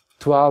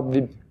toward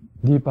the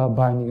deeper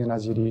binding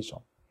energy region.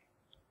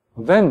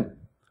 Then,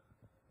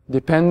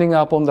 depending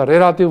upon the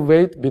relative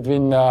weight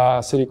between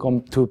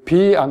silicon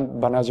 2p and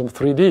vanadium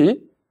 3d,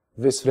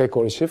 this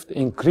record shift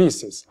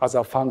increases as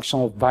a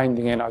function of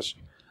binding energy.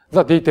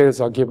 The details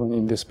are given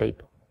in this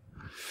paper.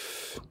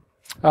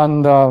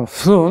 And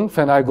soon,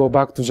 when I go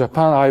back to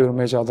Japan, I will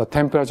measure the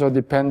temperature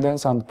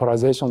dependence and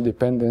polarization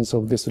dependence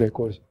of this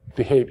record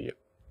behavior.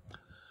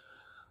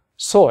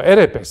 So,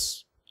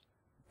 LFS.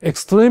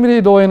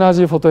 Extremely low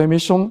energy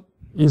photoemission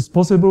is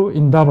possible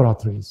in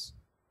laboratories.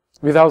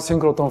 Without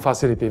synchrotron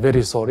facility,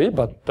 very sorry,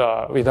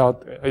 but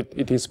without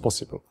it is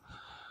possible.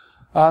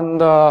 And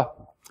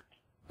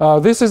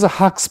this is a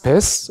hack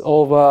space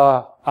of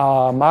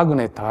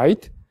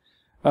magnetite.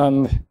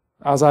 And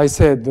as I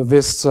said,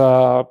 this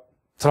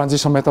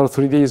transition metal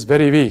 3D is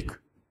very weak.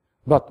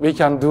 But we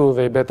can do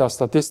the better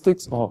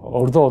statistics,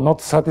 although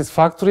not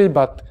satisfactory,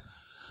 but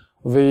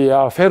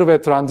the Fermi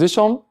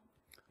transition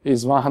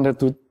is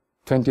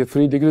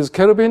 123 degrees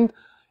Kelvin,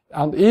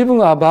 and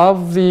even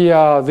above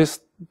the this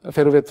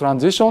Fermi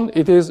transition,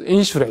 it is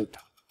insulator.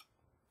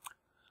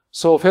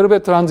 So Fermi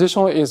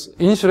transition is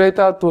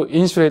insulator to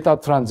insulator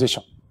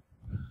transition.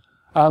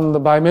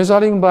 And by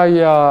measuring by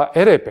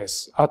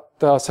LFS at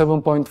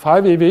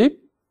 7.5 eV,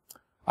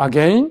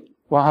 again,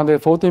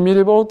 140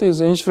 millivolt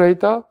is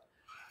insulator,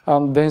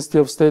 and density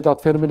of state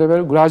at Fermi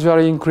level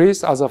gradually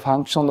increase as a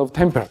function of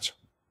temperature.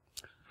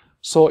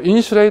 So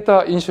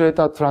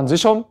insulator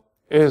transition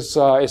is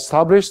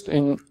established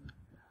in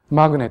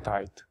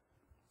magnetite.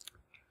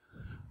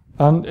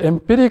 And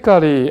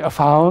empirically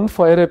found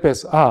for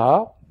LFS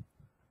are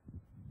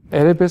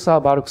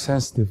bulk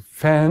sensitive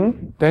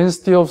when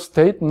density of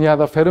state near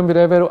the Fermi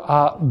level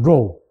are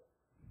low.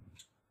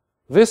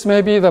 This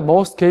may be the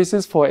most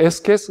cases for S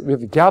case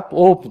with gap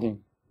opening,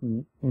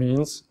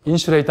 means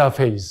insulator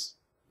phase.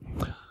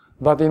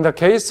 But in the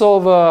case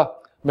of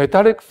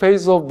metallic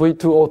phase of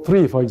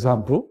V2O3, for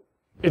example,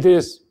 it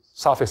is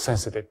surface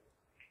sensitive.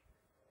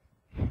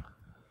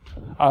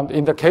 And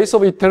in the case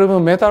of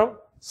ytterbium metal,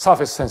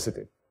 surface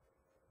sensitive.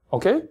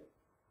 Okay?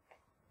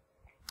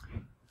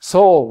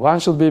 So one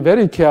should be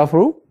very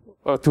careful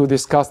to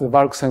discuss the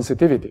bulk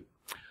sensitivity.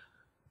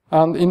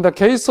 And in the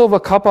case of a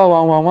copper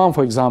 111,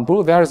 for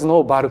example, there is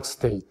no bulk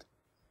state.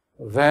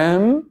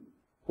 Then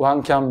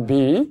one can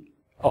be,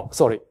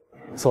 very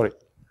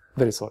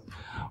sorry.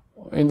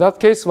 In that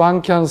case,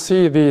 one can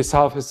see the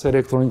surface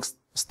electronic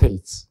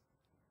states.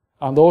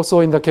 And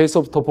also in the case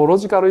of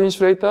topological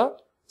insulator,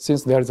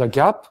 since there is a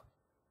gap,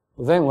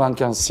 then one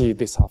can see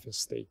the surface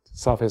state,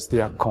 surface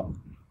diacon.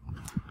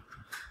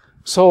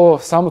 So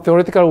some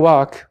theoretical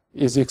work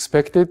is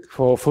expected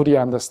for fully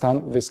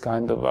understand this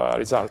kind of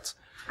results.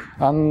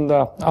 And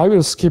I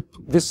will skip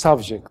this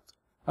subject,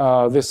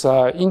 this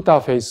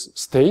interface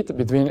state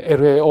between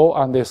LAO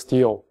and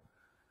STO.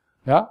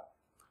 Yeah?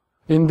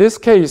 In this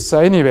case,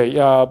 anyway,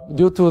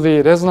 due to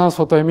the resonance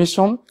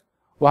photoemission,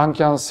 one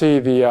can see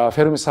the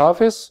Fermi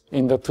surface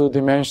in the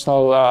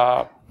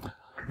two-dimensional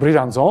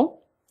brilliant zone,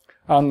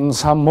 and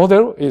some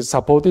model is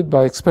supported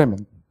by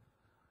experiment.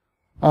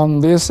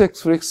 And this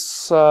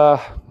express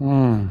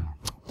time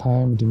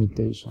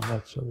limitation,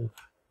 actually.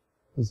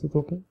 Is it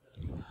okay?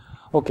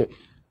 Okay.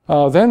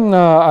 Then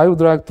I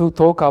would like to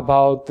talk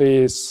about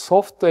the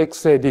soft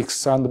X-ray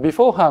RIX. And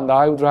beforehand,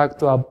 I would like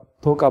to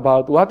talk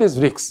about what is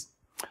RIX.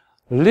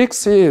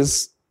 RIX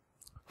is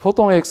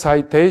photon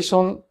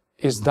excitation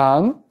is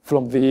done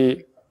from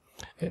the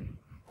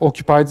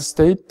occupied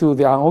state to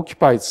the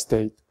unoccupied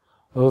state.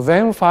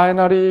 Then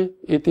finally,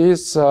 it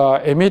is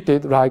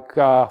emitted like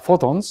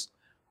photons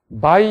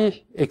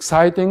by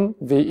exciting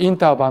the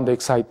interband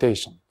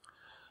excitation.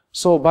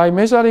 So by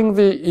measuring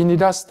the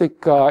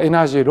inelastic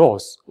energy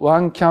loss,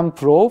 one can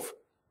prove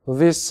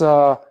this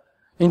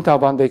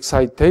interband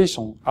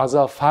excitation as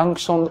a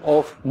function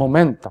of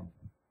momentum.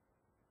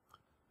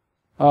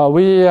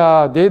 We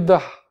did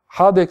the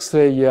hard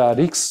X-ray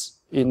RIX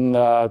in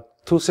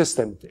two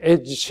systems,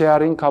 edge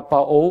sharing kappa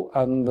O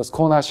and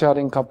corner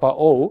sharing kappa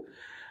O.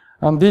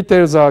 And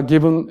details are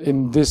given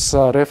in this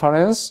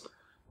reference.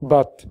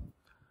 But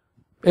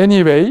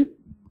anyway,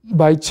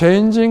 by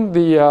changing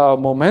the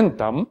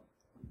momentum,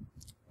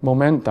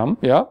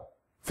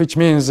 which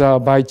means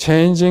by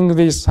changing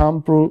the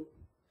sample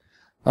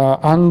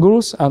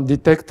angles and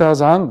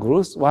detectors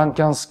angles, one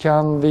can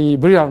scan the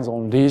Brillouin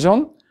zone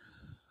region.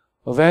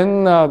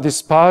 Then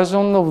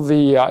dispersion of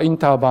the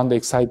interband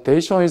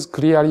excitation is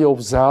clearly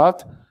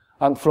observed.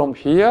 And from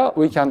here,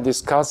 we can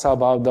discuss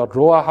about the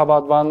lower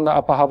Hubbard band,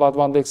 upper Hubbard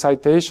band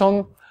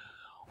excitation,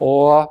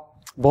 or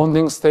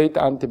bonding state,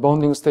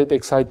 anti-bonding state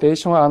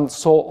excitation, and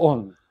so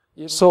on.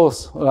 So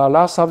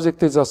last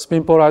subject is a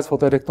spin-polarized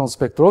photoelectron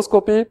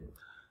spectroscopy.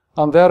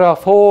 And there are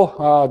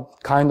four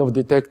kind of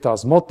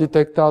detectors: MOT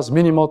detectors,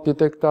 mini-MOT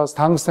detectors,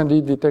 tungsten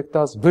lead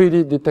detectors,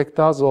 V-lead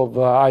detectors of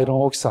iron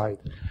oxide.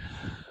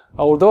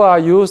 Although I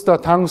used a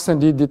tungsten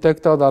lead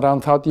detector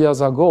around 30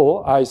 years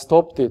ago, I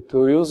stopped it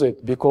to use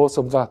it because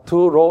of the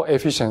too low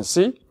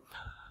efficiency.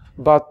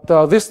 But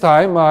this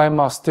time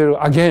I'm still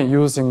again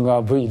using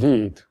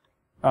V-lead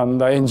and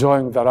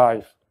enjoying the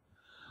life.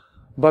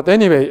 But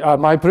anyway,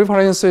 my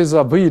preference is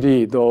a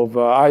V-lead of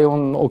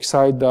iron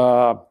oxide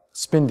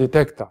spin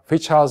detector,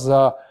 which has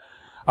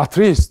at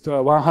least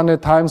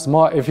 100 times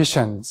more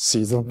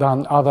efficiency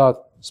than other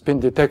spin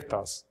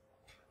detectors.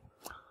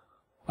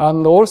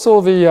 And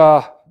also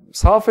the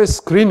surface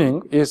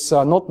screening is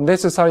not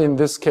necessary in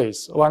this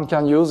case. One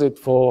can use it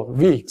for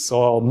weeks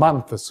or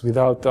months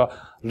without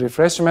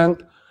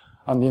refreshment.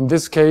 And in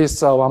this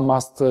case, one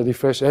must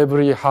refresh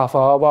every half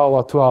hour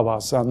or 2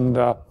 hours. And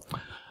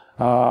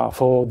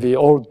for the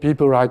old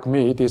people like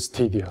me, it is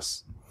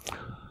tedious.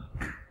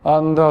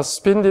 And the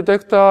spin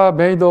detector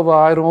made of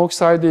iron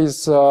oxide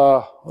is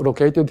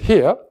located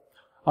here.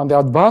 And the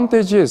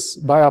advantage is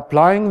by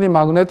applying the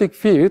magnetic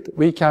field,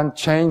 we can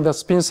change the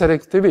spin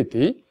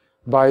selectivity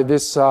by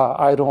this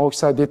iron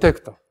oxide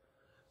detector.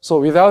 So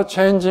without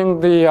changing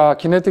the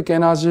kinetic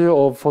energy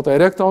of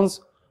photoelectrons,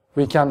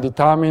 we can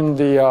determine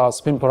the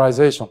spin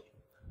polarization.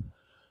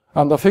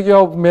 And the figure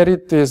of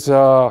merit is,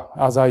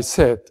 as I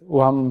said,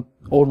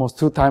 almost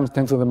 2 times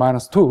 10 to the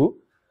minus 2,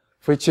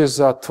 which is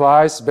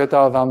twice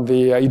better than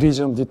the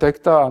iridium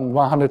detector and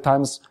 100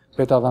 times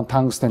better than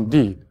tungsten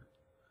lead.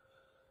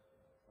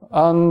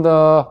 And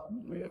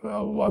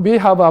we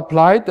have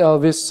applied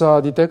this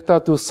detector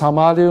to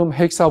samarium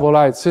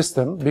hexabolide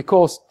system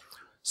because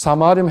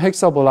samarium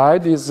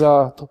hexabolide is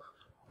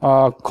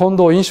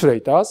condo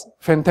insulators.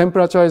 When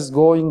temperature is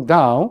going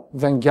down,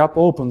 then gap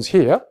opens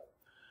here.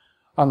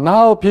 And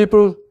now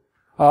people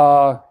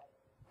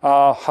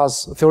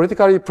has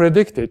theoretically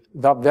predicted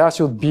that there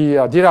should be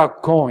a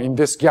Dirac cone in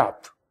this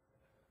gap.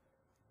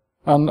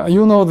 And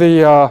you know,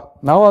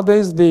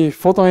 nowadays the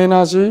photon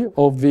energy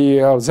of the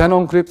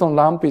xenon krypton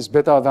lamp is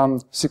better than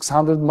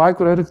 600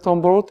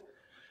 microelectron volt,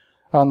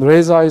 and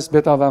laser is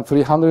better than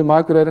 300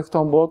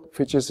 microelectron volt,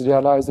 which is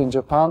realized in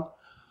Japan.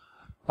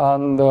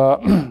 And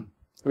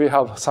we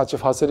have such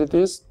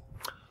facilities.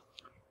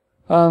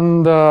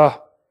 And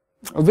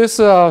this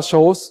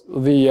shows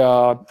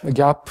the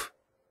gap,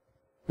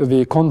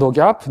 the Kondo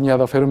gap near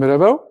the Fermi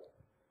level.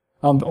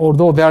 And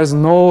although there is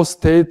no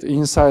state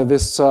inside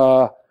this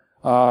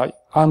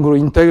angle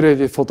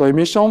integrated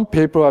photoemission,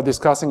 people are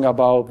discussing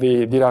about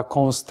the Dirac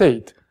cone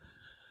state.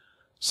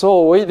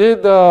 So we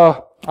did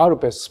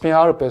ALPS, spin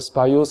ALPS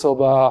by use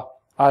of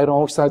iron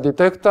oxide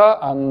detector,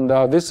 and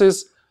this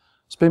is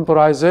spin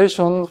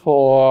polarization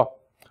for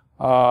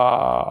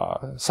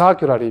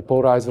circularly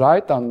polarized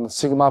light, and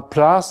sigma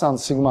plus and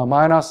sigma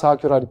minus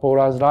circularly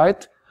polarized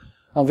light.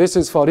 And this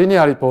is for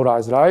linearly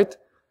polarized light.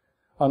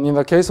 And in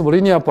the case of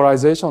linear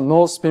polarization,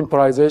 no spin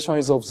polarization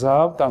is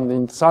observed, and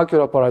in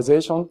circular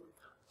polarization,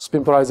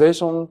 spin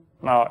polarization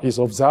is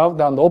observed,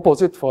 and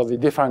opposite for the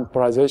different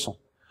polarization.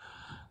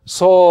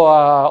 So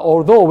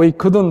although we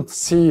couldn't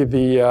see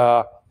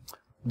the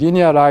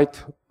linear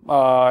light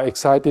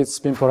excited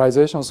spin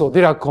polarization, so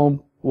Dirac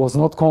cone was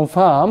not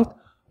confirmed,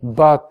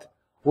 but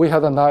we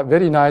had a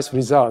very nice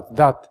result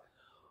that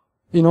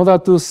in order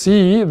to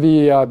see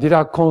the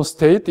Dirac cone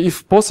state,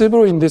 if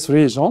possible in this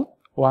region,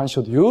 one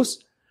should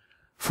use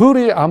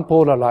fully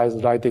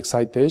unpolarized light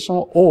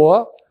excitation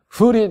or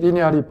fully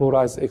linearly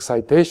polarized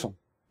excitation.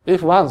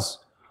 If once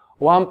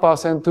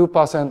 1%,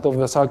 2% of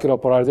the circular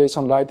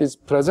polarization light is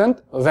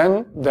present,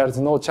 then there's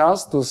no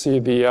chance to see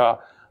the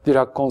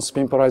Dirac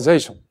spin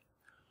polarization.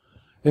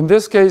 In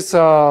this case,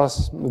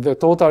 the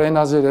total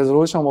energy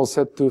resolution was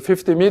set to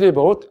 50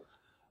 millivolt,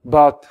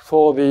 but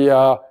for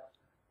the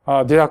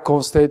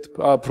Dirac state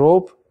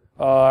probe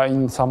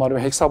in samarium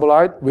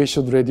hexabolide, we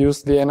should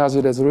reduce the energy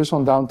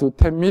resolution down to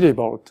 10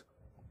 millivolt.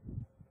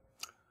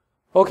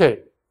 Okay.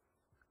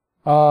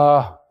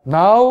 Now,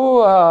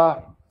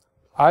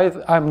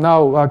 I'm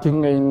now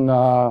working in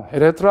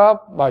Elettra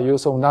by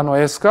use of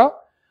nano-ESCA.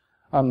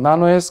 And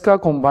nano-ESCA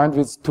combined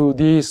with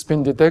 2D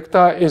spin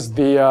detector is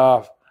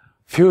the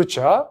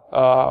future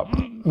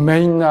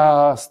main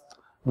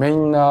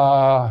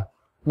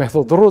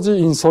methodology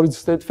in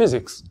solid-state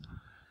physics.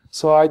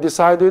 So I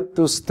decided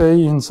to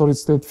stay in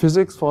solid-state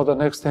physics for the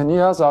next 10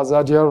 years as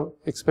a real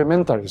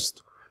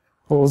experimentalist.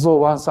 Although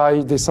once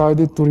I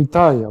decided to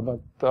retire, but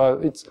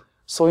it's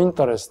so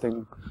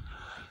interesting.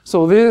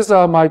 So these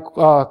are my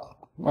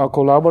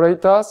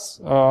collaborators.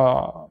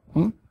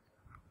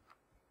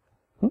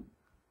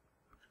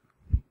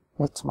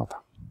 What's the matter?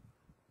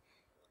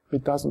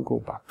 It doesn't go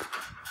back.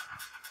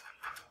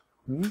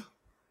 Can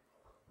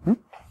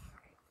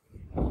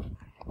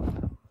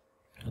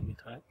we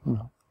try?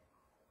 No.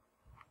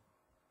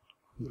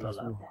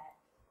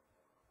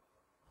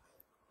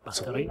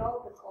 Battery.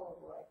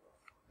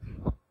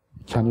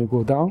 Can you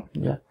go down?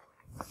 Yeah.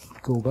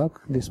 Go back,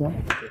 this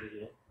one.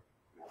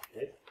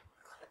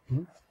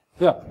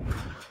 Yeah.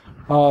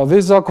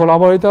 These are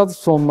collaborators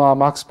from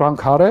Max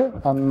Planck Halle,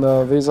 and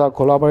these are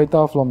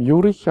collaborators from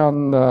Jurich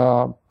and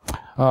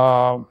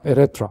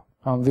Elettra.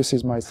 And this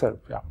is myself,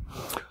 yeah.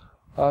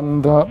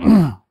 And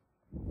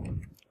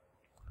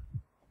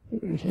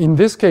in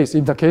this case,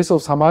 in the case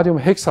of samarium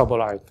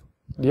hexabolide,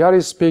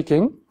 really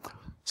speaking,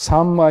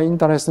 some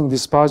interesting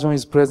dispersion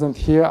is present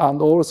here,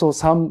 and also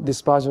some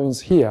dispersion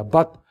is here,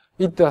 but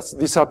it does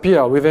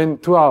disappear within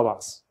 2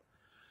 hours.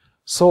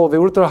 So the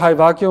ultra-high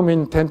vacuum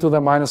in 10 to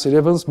the minus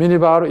 11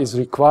 millibar is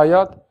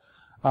required,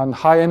 and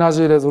high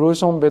energy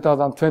resolution better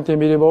than 20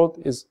 millivolt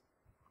is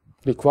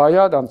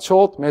required, and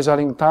short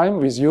measuring time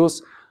with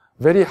use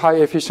very high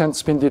efficient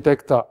spin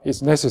detector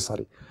is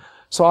necessary.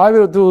 So I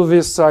will do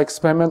this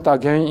experiment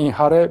again in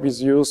Halle with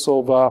use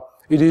of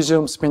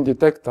iridium spin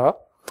detector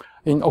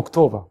in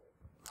October.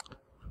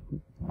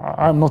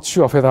 I'm not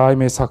sure whether I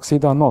may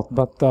succeed or not,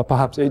 but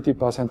perhaps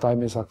 80% I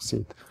may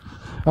succeed.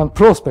 And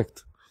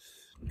prospect.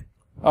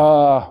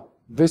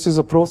 This is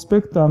a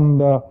prospect, and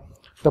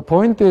the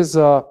point is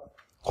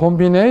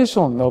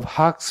combination of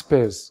Hawk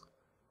space,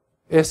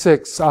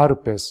 SX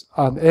RPS,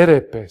 and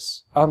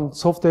LPS, and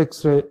soft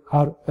X-ray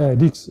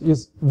RX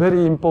is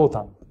very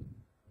important.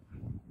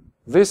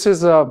 This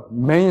is a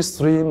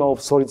mainstream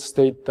of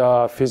solid-state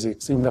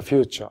physics in the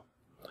future.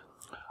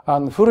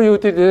 And full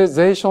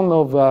utilization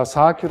of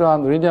circular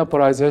and linear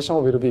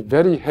polarization will be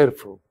very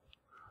helpful.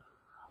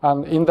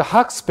 And in the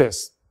Hawk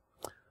space,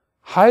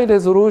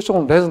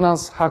 high-resolution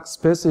resonance Hawk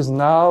space is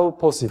now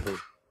possible,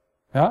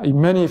 yeah, in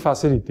many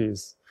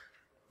facilities.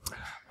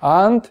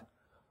 And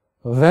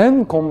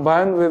then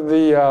combined with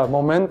the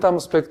momentum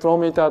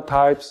spectrometer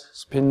types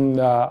spin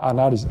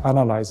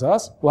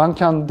analyzers, one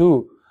can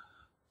do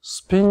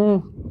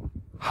spin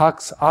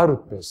Hawk's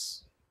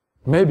RPS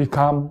may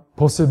become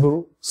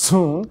possible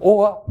soon,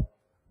 or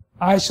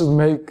I should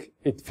make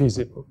it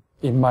feasible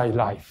in my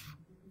life.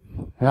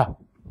 Yeah.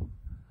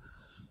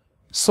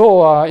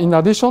 So in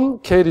addition,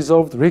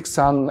 K-resolved RIX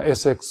and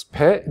SX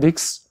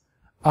RIX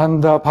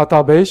and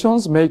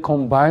perturbations may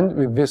combine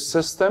with this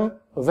system.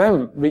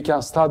 Then we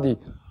can study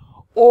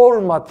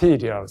all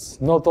materials,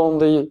 not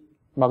only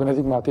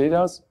magnetic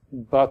materials,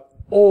 but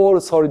all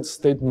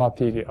solid-state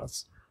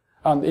materials.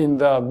 And in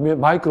the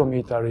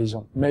micrometer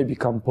region may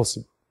become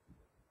possible.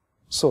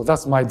 So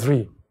that's my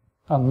dream,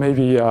 and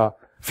maybe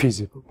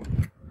feasible.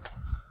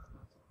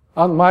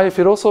 And my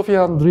philosophy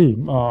and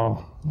dream,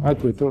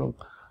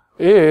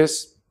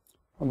 is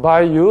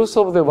by use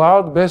of the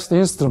world-best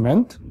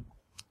instrument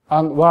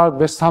and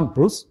world-best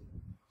samples,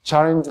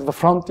 challenge the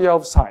frontier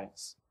of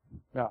science.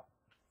 Yeah.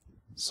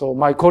 So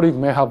my colleague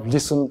may have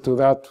listened to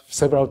that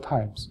several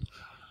times.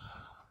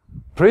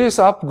 Please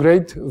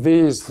upgrade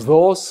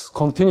those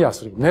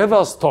continuously,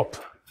 never stop.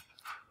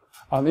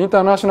 An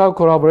international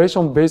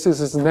collaboration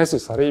basis is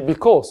necessary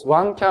because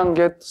one can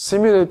get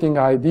simulating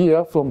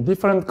idea from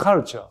different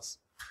cultures.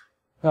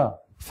 Yeah.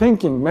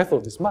 Thinking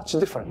method is much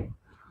different.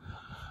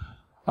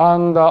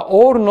 And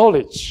all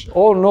knowledge,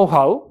 all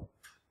know-how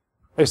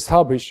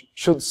established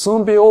should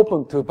soon be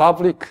open to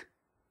public.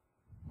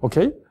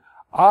 Okay?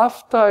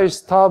 After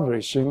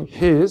establishing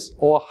his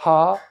or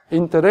her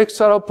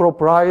intellectual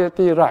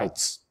propriety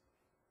rights.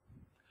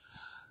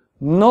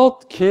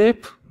 Not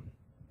keep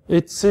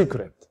it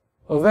secret.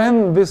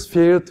 Then this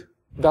field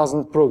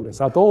doesn't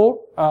progress at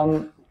all,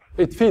 and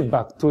it feeds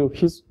back to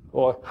his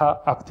or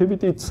her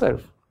activity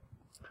itself.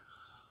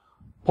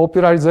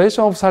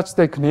 Popularization of such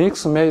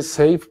techniques may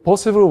save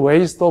possible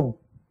waste of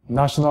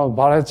national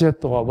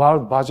budget or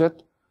world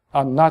budget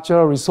and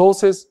natural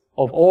resources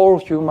of all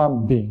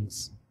human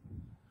beings.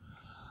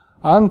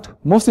 And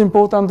most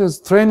important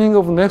is training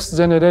of next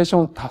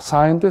generation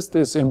scientists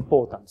is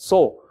important.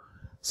 So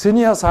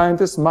senior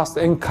scientists must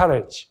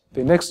encourage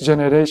the next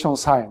generation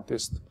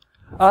scientists.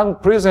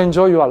 And please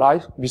enjoy your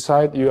life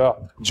beside your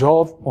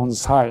job on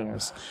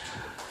science.